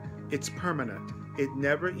eternal. It's permanent. It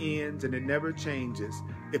never ends and it never changes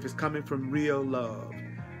if it's coming from real love.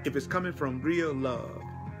 If it's coming from real love,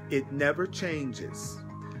 it never changes.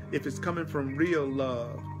 If it's coming from real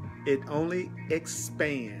love, it only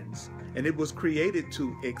expands. And it was created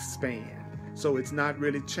to expand. So it's not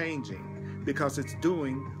really changing because it's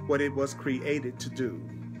doing what it was created to do.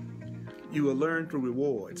 You will learn through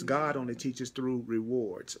rewards. God only teaches through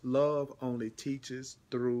rewards. Love only teaches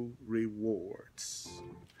through rewards.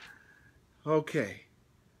 Okay.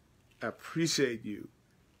 I appreciate you.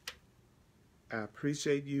 I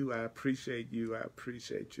appreciate you. I appreciate you. I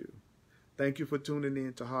appreciate you. Thank you for tuning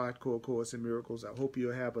in to Hardcore Course in Miracles. I hope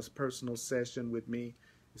you'll have a personal session with me.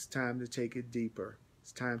 It's time to take it deeper.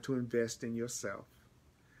 It's time to invest in yourself.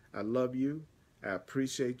 I love you. I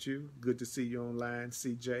appreciate you. Good to see you online,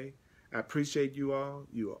 CJ. I appreciate you all.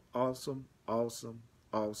 You are awesome, awesome,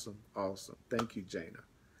 awesome, awesome. Thank you, Jana.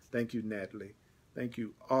 Thank you, Natalie. Thank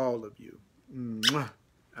you, all of you. Mwah.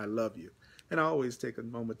 I love you. And I always take a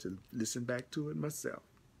moment to listen back to it myself.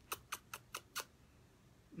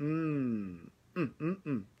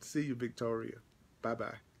 See you, Victoria.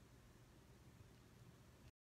 Bye-bye.